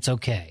alone and it's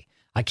okay.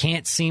 I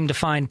can't seem to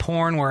find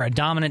porn where a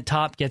dominant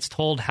top gets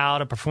told how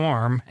to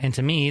perform, and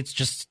to me, it's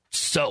just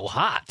so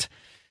hot.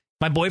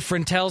 My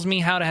boyfriend tells me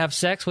how to have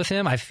sex with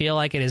him. I feel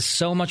like it is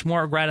so much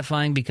more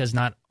gratifying because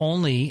not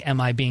only am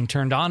I being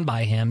turned on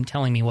by him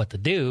telling me what to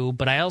do,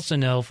 but I also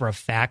know for a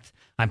fact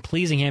I'm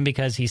pleasing him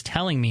because he's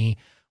telling me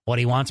what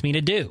he wants me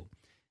to do.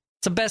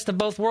 It's a best of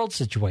both worlds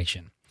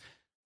situation.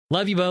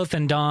 Love you both,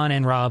 and Dawn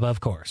and Rob,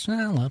 of course.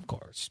 Well, of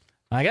course.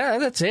 Like,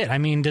 that's it. I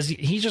mean,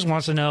 he just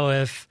wants to know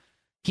if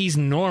he's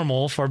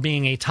normal for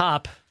being a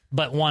top,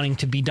 but wanting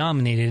to be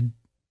dominated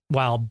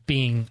while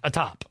being a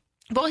top.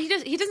 Well, he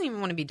doesn't even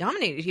want to be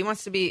dominated. He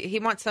wants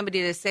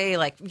somebody to say,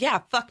 like, yeah,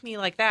 fuck me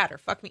like that, or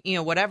fuck me,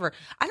 whatever.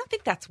 I don't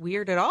think that's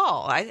weird at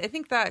all. I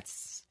think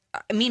that's,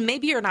 I mean,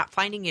 maybe you're not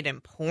finding it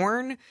in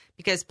porn,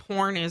 because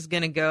porn is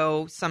going to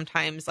go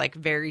sometimes like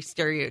very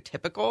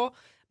stereotypical.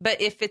 But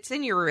if it's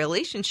in your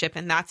relationship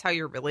and that's how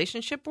your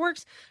relationship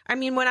works, I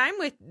mean, when I'm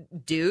with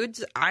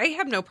dudes, I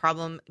have no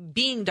problem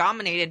being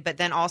dominated, but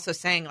then also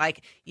saying,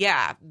 like,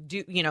 yeah,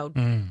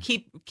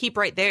 keep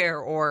right there,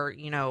 or,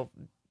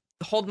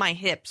 hold my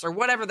hips, or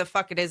whatever the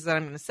fuck it is that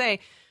I'm going to say.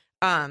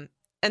 And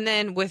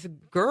then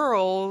with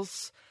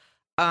girls,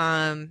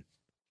 I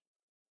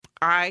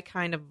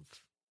kind of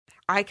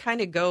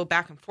go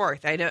back and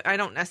forth. I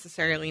don't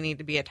necessarily need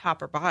to be a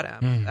top or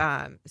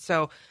bottom.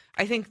 So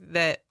I think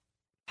that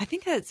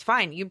it's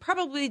fine. You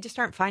probably just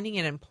aren't finding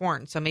it in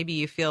porn. So maybe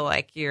you feel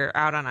like you're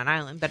out on an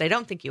island, but I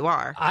don't think you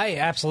are. I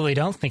absolutely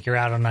don't think you're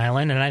out on an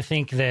island. And I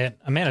think that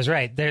Amanda's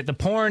right. The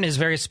porn is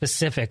very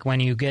specific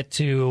when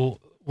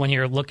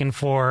you're looking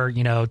for,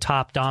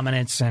 top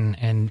dominance,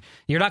 and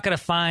you're not going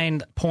to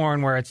find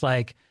porn where it's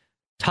like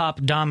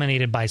top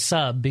dominated by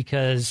sub,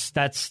 because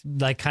that's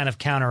like kind of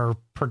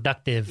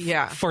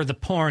counterproductive for the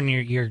porn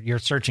you're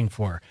searching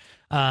for.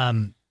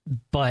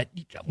 But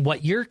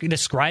what you're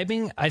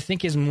describing, I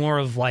think, is more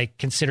of like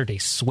considered a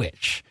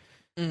switch.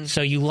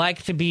 So you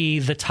like to be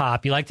the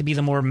top, you like to be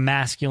the more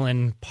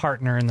masculine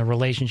partner in the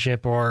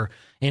relationship or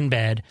in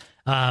bed,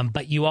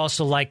 but you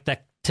also like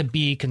that to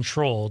be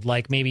controlled.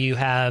 Like maybe you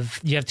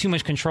have too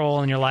much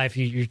control in your life.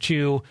 You're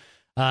too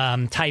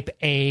type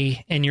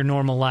A in your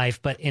normal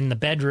life, but in the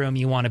bedroom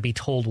you want to be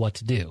told what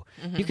to do.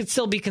 You could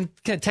still be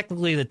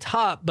technically the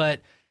top, but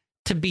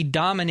to be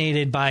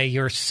dominated by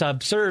your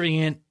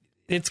subservient,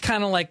 it's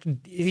kind of like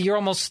you're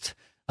almost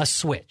a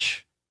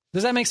switch.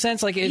 Does that make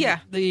sense? Like,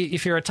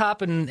 if you're a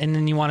top and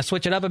then you want to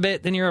switch it up a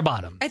bit, then you're a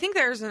bottom. I think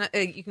there's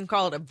you can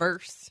call it a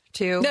verse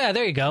too. Yeah,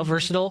 there you go.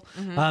 Versatile.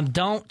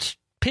 Don't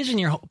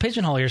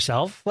pigeonhole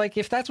yourself. Like,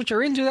 if that's what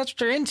you're into, that's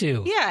what you're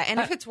into. Yeah, and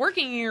if it's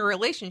working in your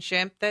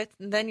relationship, then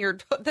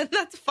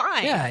that's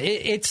fine. Yeah,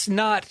 it's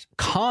not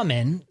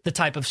common, the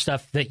type of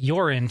stuff that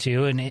you're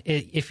into, and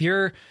if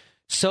you're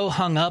so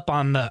hung up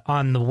on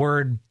the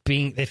word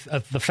being,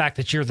 of the fact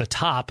that you're the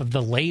top of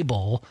the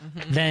label,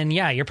 then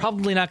you're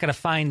probably not going to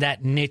find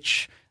that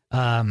niche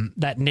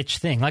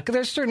thing. Like,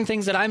 there's certain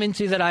things that I'm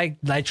into that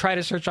I try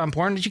to search on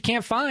porn that you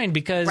can't find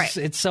because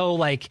it's so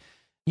like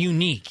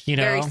unique,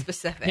 very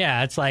specific.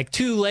 Yeah, it's like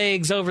 2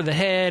 legs over the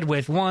head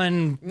with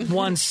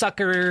one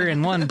sucker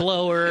and one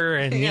blower,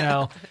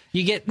 and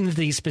you get into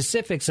the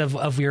specifics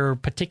of your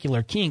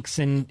particular kinks,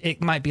 and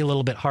it might be a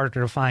little bit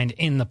harder to find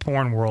in the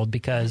porn world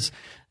because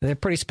they're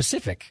pretty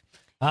specific.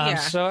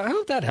 So I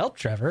hope that helped,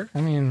 Trevor.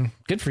 I mean,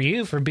 good for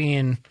you for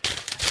being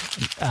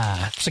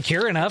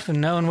secure enough and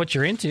knowing what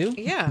you're into.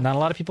 Yeah. Not a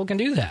lot of people can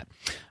do that.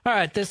 All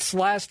right, this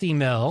last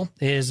email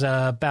is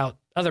about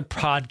other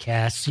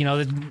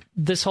podcasts.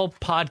 This whole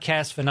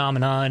podcast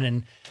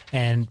phenomenon,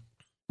 and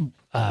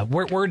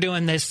we're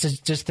doing this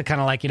just to kind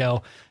of like,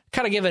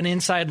 kind of give an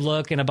inside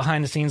look and a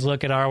behind the scenes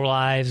look at our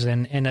lives,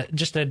 and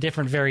just a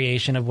different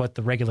variation of what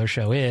the regular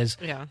show is.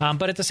 Yeah.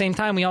 But at the same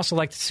time, we also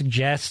like to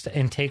suggest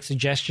and take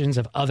suggestions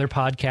of other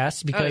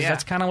podcasts, because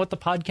that's kind of what the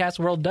podcast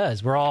world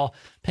does. We're all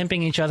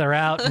pimping each other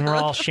out, and we're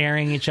all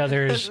sharing each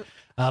other's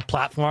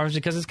platforms,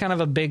 because it's kind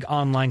of a big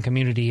online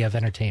community of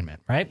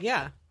entertainment, right?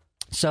 Yeah.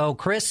 So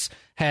Chris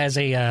has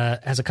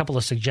a couple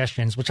of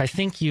suggestions, which I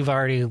think you've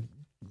already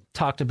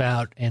talked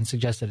about and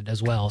suggested it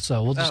as well.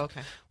 So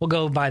we'll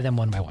go by them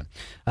one by one.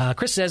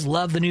 Chris says,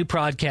 love the new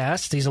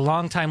podcast. He's a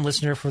longtime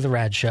listener for the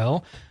RAD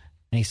show.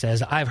 And he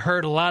says, I've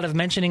heard a lot of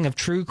mentioning of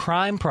true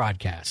crime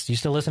podcasts. You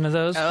still listen to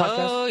those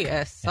podcasts? Oh,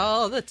 yes,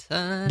 all the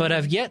time. But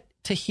I've yet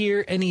to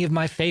hear any of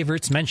my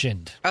favorites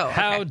mentioned. Oh, okay.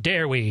 How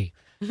dare we?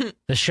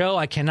 The show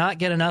I cannot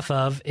get enough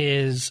of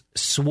is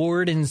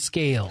Sword and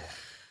Scale.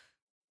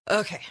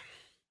 Okay.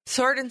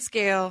 Sword and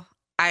Scale,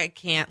 I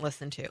can't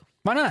listen to.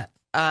 Why not?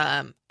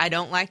 I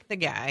don't like the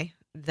guy,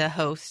 the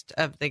host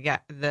of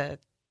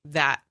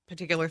that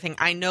particular thing.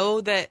 I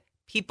know that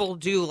people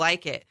do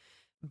like it,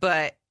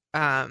 but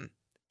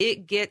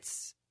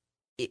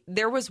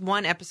there was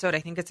one episode, I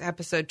think it's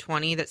episode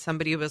 20, that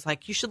somebody was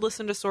like, you should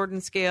listen to Sword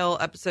and Scale,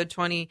 episode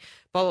 20,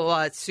 blah, blah,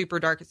 blah. It's super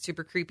dark. It's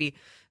super creepy.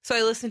 So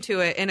I listened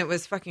to it, and it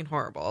was fucking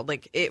horrible.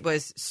 Like, it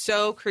was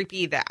so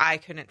creepy that I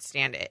couldn't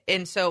stand it.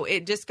 And so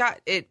it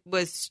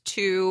was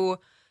too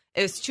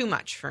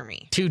much for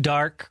me. Too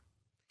dark?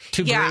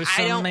 Too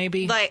gruesome,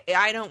 maybe? Like,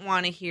 I don't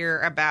want to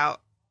hear about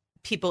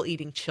people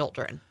eating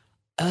children.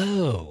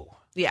 Oh.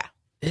 Yeah.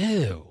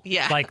 Ew.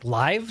 Yeah. Like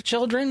live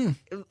children?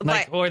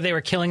 Or they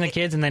were killing the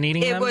kids and then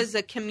eating them? It was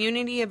a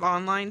community of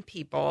online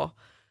people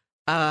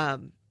that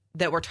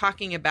were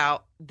talking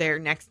about their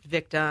next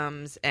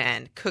victims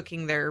and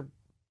cooking their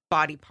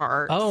body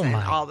parts and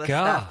all this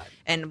stuff.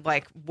 And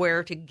like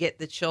where to get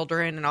the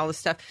children and all this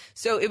stuff.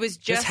 So it was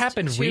just... This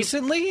happened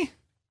recently?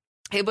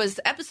 It was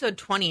episode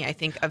 20, I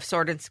think, of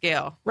Sword and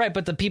Scale. Right,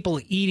 but the people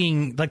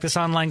eating, like this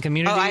online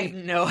community? Oh, I have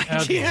no idea.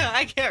 Okay.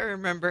 I can't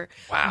remember.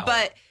 Wow.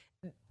 But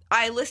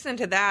I listened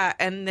to that,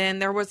 and then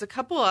there was a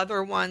couple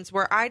other ones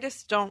where I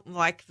just don't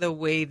like the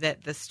way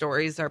that the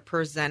stories are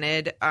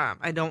presented.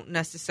 I don't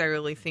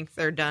necessarily think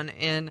they're done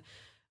in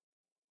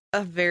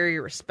a very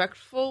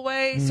respectful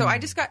way. So I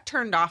just got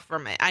turned off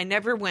from it. I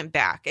never went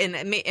back. And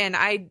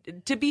I,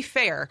 to be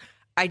fair,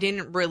 I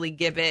didn't really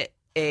give it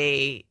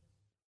a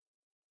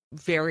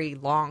very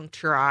long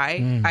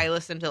try. I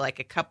listened to like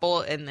a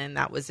couple and then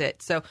that was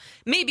it. So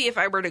maybe if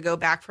I were to go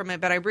back from it,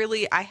 but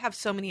I have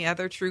so many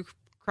other true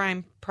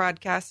crime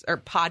podcasts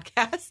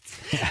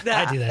Yeah,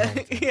 that I do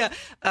that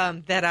all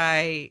the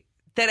time.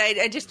 that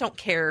I just don't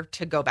care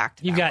to go back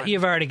to.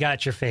 You've already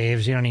got your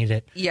faves. You don't need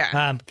it.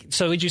 Yeah.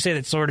 So would you say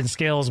that Sword and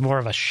Scale is more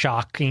of a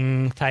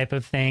shocking type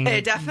of thing?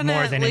 Definitely.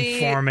 More than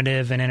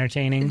informative and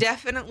entertaining?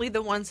 Definitely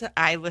the ones that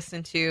I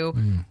listen to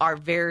are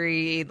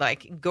very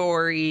like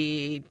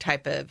gory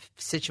type of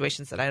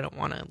situations that I don't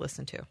want to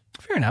listen to.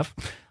 Fair enough.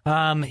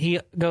 He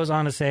goes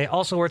on to say,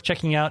 also worth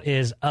checking out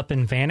is Up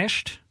and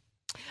Vanished.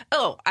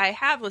 Oh, I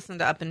have listened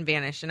to Up and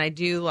Vanished, and I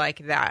do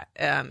like that.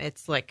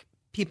 It's like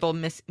people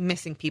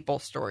missing people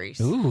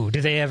stories. Ooh,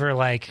 did they ever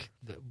like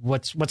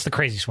what's the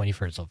craziest one you've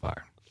heard so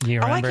far? Do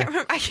you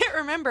remember? I can't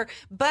remember,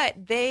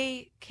 but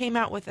they came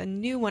out with a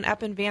new one.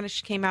 Up and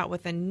Vanished came out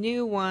with a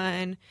new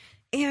one,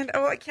 and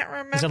I can't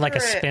remember. Is it like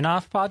a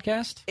spin-off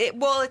podcast?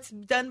 It's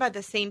done by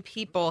the same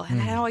people,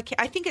 and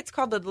I think it's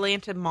called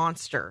Atlanta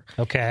Monster.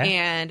 Okay,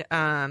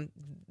 and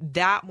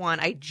that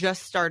one I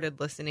just started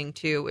listening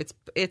to.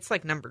 It's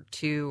like number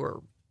 2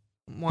 or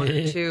 1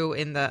 or 2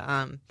 in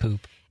the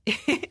poop.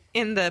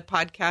 in the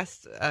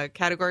podcast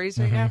categories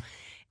right now,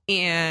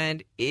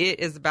 and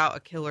it is about a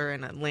killer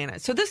in Atlanta.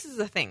 So this is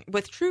the thing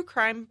with true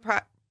crime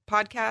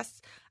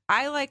podcasts.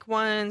 I like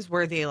ones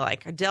where they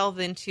like delve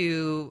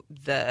into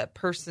the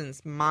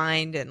person's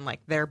mind and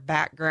like their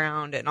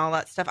background and all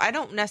that stuff. I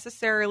don't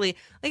necessarily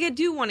like. I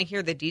do want to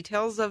hear the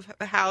details of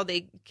how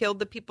they killed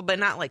the people, but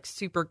not like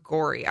super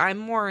gory. I'm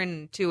more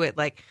into it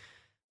like,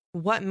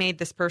 what made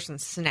this person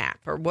snap,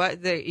 or what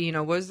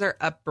was their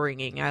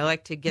upbringing. I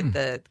like to get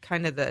the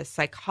kind of the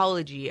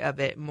psychology of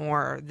it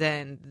more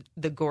than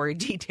the gory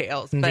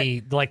details. But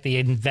the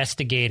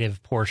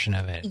investigative portion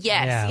of it.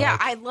 Yes. Yeah.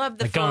 I love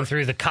the going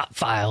through the cop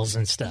files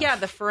and stuff. Yeah.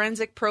 The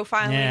forensic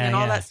profiling and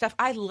all that stuff.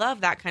 I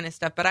love that kind of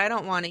stuff, but I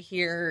don't want to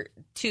hear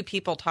 2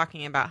 people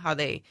talking about how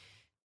they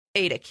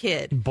ate a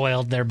kid,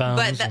 boiled their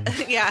bones. But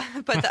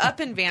but the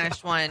Up and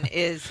Vanished one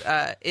is,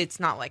 it's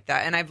not like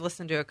that. And I've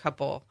listened to a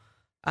couple.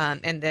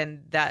 And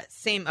then that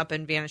same Up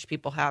and Vanished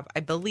people have, I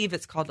believe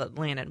it's called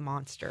Atlanta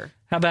Monster.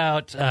 How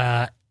about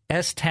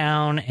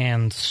S-Town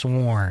and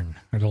Sworn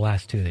are the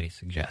last 2 that he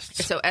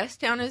suggests. So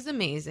S-Town is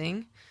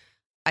amazing.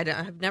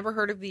 I've never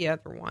heard of the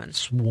other one.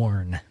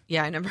 Sworn.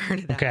 Yeah, I never heard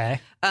of that.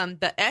 Okay.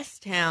 The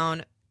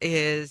S-Town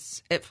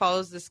it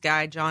follows this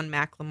guy, John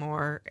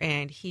McLemore,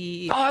 and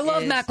he I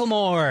love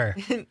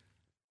McLemore.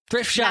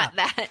 Thrift shop.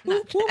 Not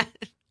that.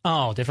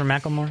 Oh, different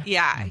McLemore?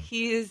 Yeah,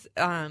 he's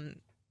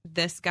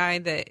this guy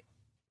that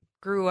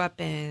grew up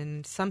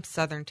in some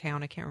southern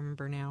town. I can't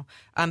remember now.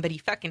 But he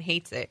fucking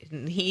hates it.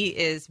 And he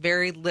is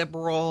very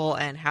liberal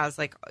and has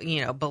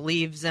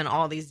believes in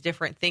all these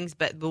different things.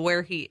 But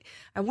where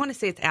I want to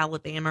say it's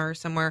Alabama or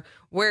somewhere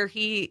where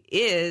he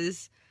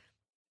is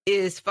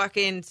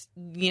fucking,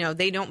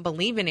 they don't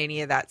believe in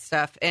any of that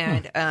stuff.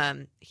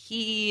 And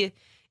he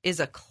is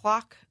a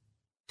clock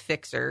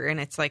fixer, and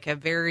it's like a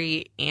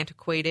very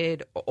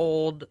antiquated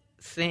old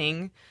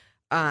thing.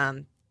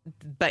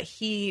 But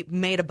he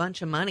made a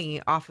bunch of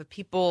money off of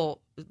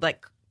people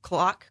like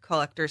clock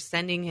collectors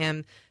sending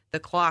him the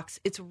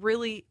clocks. It's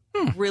really,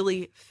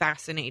 really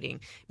fascinating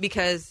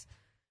because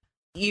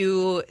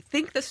you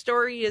think the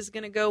story is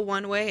going to go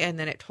one way and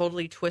then it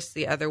totally twists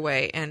the other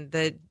way. And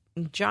the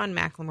John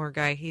McLemore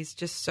guy, he's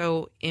just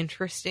so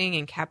interesting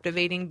and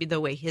captivating the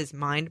way his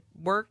mind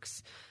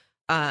works.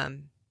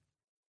 And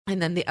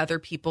then the other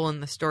people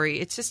in the story,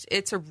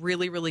 it's a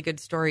really, really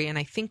good story. And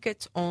I think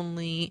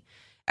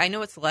I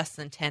know it's less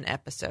than 10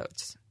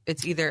 episodes.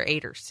 It's either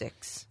 8 or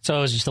 6. So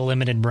it was just a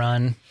limited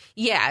run?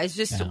 Yeah,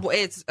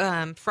 it's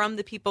from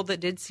the people that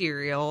did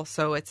Serial,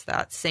 so it's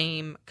that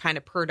same kind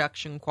of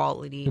production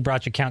quality. Who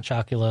brought you Count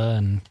Chocula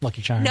and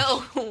Lucky Charms? No,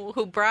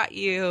 who brought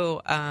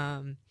you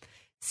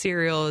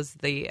Serial is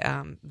the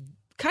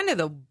kind of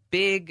the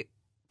big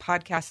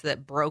podcast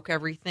that broke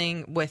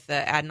everything with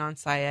the Adnan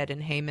Syed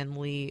and Heyman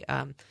Lee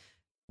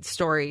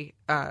story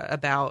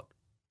about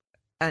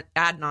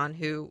Adnan,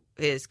 who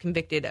is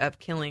convicted of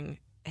killing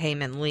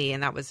Heyman Lee,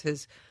 and that was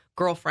his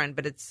girlfriend.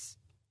 But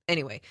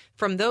anyway,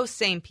 from those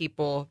same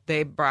people,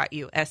 they brought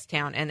you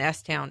S-Town, and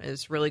S-Town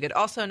is really good.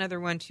 Also, another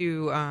one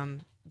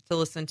to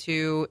listen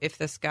to. If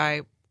this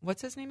guy,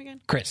 what's his name again?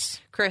 Chris.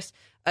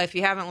 If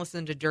you haven't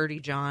listened to Dirty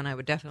John, I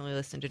would definitely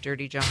listen to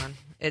Dirty John.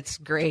 It's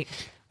great.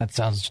 That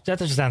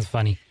just sounds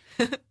funny.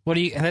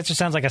 That just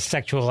sounds like a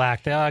sexual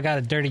act. Oh, I got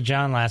a Dirty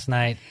John last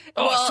night.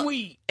 Oh, well,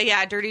 sweet.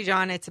 Yeah, Dirty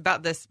John. It's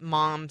about this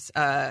mom's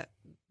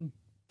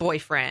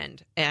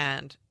boyfriend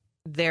and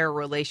their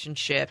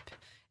relationship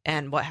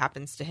and what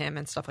happens to him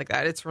and stuff like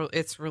that.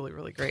 It's really,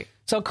 really great.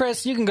 So,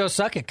 Chris, you can go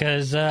suck it,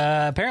 because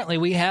apparently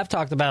we have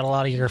talked about a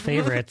lot of your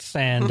favorites,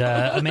 and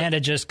Amanda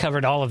just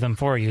covered all of them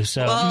for you.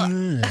 So,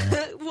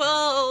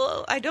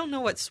 well, I don't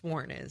know what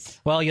Sworn is.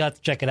 Well, you'll have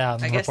to check it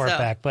out and report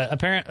back.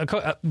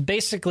 But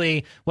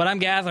basically, what I'm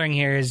gathering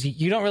here is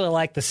you don't really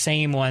like the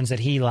same ones that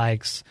he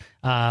likes,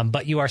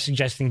 but you are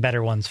suggesting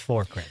better ones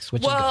for Chris,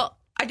 which is good.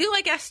 I do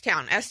like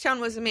S-Town. S-Town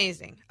was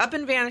amazing. Up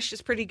and Vanished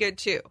is pretty good,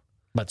 too.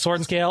 But Sword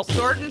and Scale?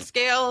 Sword and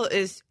Scale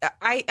is...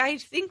 I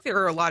think there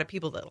are a lot of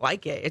people that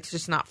like it. It's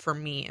just not for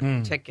me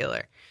in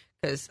particular,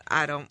 because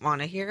I don't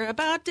want to hear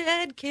about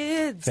dead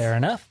kids. Fair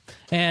enough.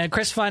 And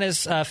Chris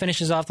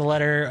finishes off the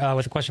letter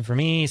with a question for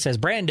me. He says,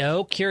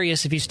 Brando,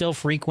 curious if you still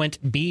frequent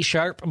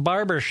B-Sharp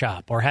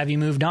Barbershop, or have you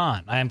moved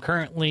on? I am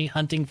currently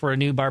hunting for a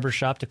new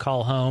barbershop to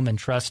call home and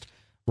trust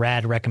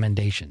RAD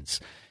recommendations.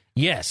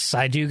 Yes,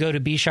 I do go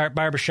to B-Sharp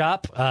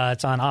Barbershop.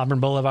 It's on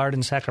Auburn Boulevard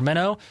in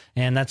Sacramento,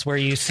 and that's where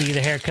you see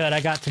the haircut I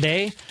got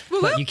today.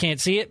 Woo-hoo. But you can't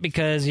see it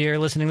because you're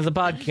listening to the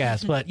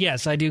podcast. But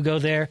yes, I do go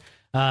there.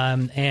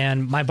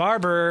 And my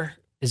barber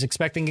is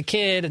expecting a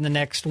kid in the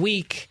next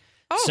week,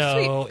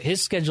 so sweet.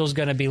 His schedule is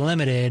going to be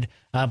limited.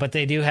 But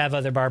they do have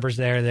other barbers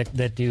there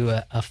that do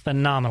a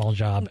phenomenal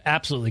job.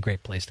 Absolutely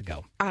great place to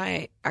go.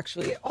 I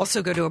actually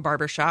also go to a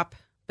barbershop,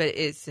 but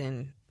it's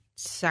in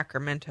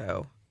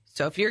Sacramento.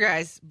 So if your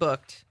guys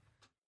booked...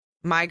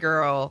 My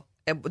girl,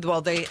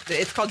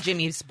 it's called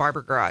Jimmy's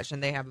Barber Garage,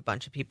 and they have a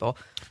bunch of people,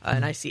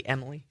 and I see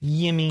Emily.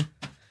 Yimmy.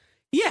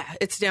 Yeah,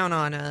 it's down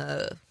on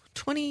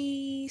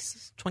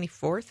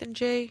 24th and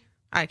J.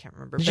 I can't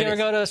remember. Did you ever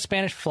go to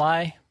Spanish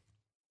Fly?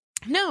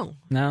 No.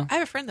 I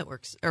have a friend that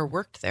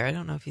worked there. I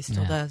don't know if he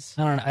still does.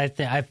 I don't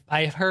know.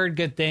 I've heard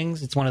good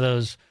things. It's one of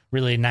those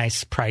really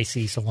nice,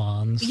 pricey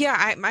salons.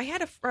 Yeah, I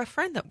had a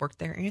friend that worked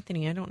there,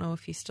 Anthony. I don't know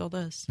if he still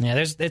does.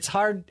 Yeah, it's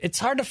hard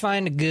to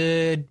find a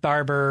good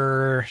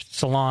barber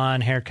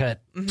salon,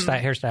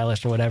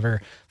 hairstylist or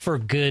whatever for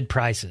good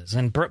prices.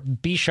 And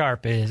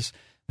B-Sharp is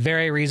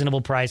very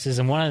reasonable prices.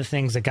 And one of the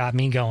things that got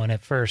me going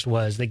at first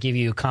was they give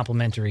you a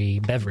complimentary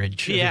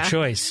beverage of your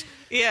choice,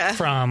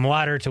 from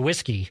water to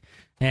whiskey.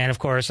 And of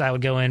course, I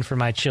would go in for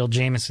my chilled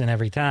Jameson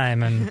every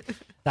time, and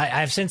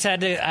I've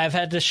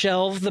had to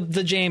shelve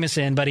the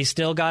Jameson, but he's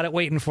still got it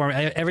waiting for me.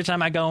 Every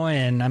time I go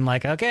in, I'm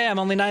like, okay,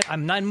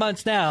 I'm 9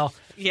 months now.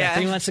 Yeah,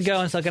 3 months ago,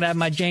 I'm still gonna have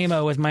my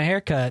JMO with my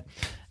haircut,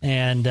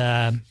 and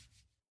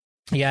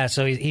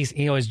so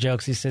he always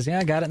jokes. He says, "Yeah,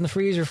 I got it in the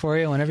freezer for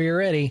you whenever you're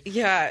ready."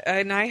 Yeah,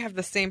 and I have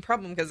the same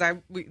problem because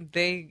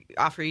they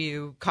offer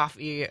you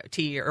coffee,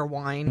 tea, or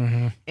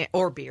wine,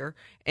 or beer,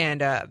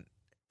 and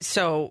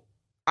so.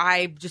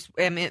 I just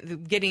am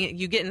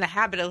you get in the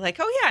habit of like,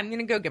 oh yeah, I'm going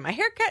to go get my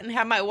haircut and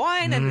have my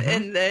wine.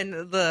 And then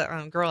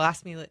the girl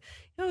asked me, like,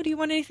 oh, do you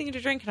want anything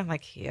to drink? And I'm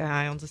like, yeah,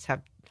 I'll just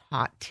have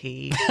hot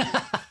tea.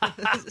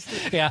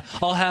 Yeah,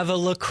 I'll have a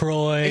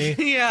LaCroix.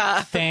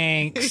 Yeah.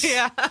 Thanks.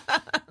 Yeah.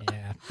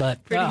 Yeah,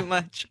 but pretty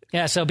much.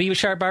 Yeah, so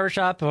B-Sharp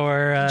Barbershop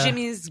or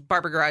Jimmy's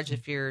Barber Garage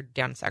if you're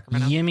down in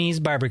Sacramento. Jimmy's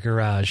Barber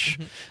Garage.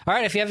 All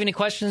right, if you have any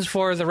questions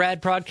for the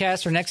RAD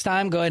Prodcast or next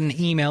time, go ahead and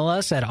email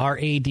us at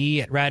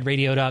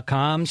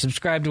rad@radradio.com.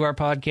 Subscribe to our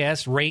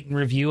podcast, rate and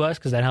review us,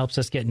 because that helps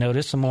us get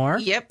noticed some more.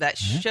 Yep, that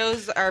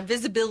shows our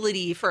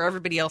visibility for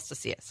everybody else to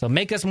see us. So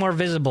make us more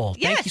visible.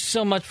 Yes. Thank you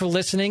so much for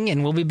listening,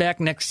 and we'll be back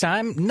next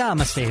time.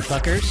 Namaste,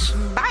 fuckers.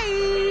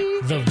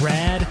 Bye. The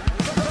RAD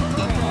Prodcast.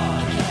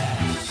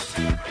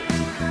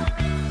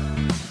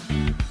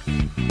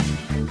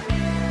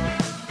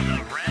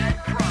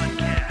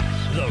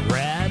 The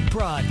RAD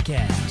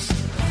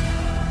Prodcast.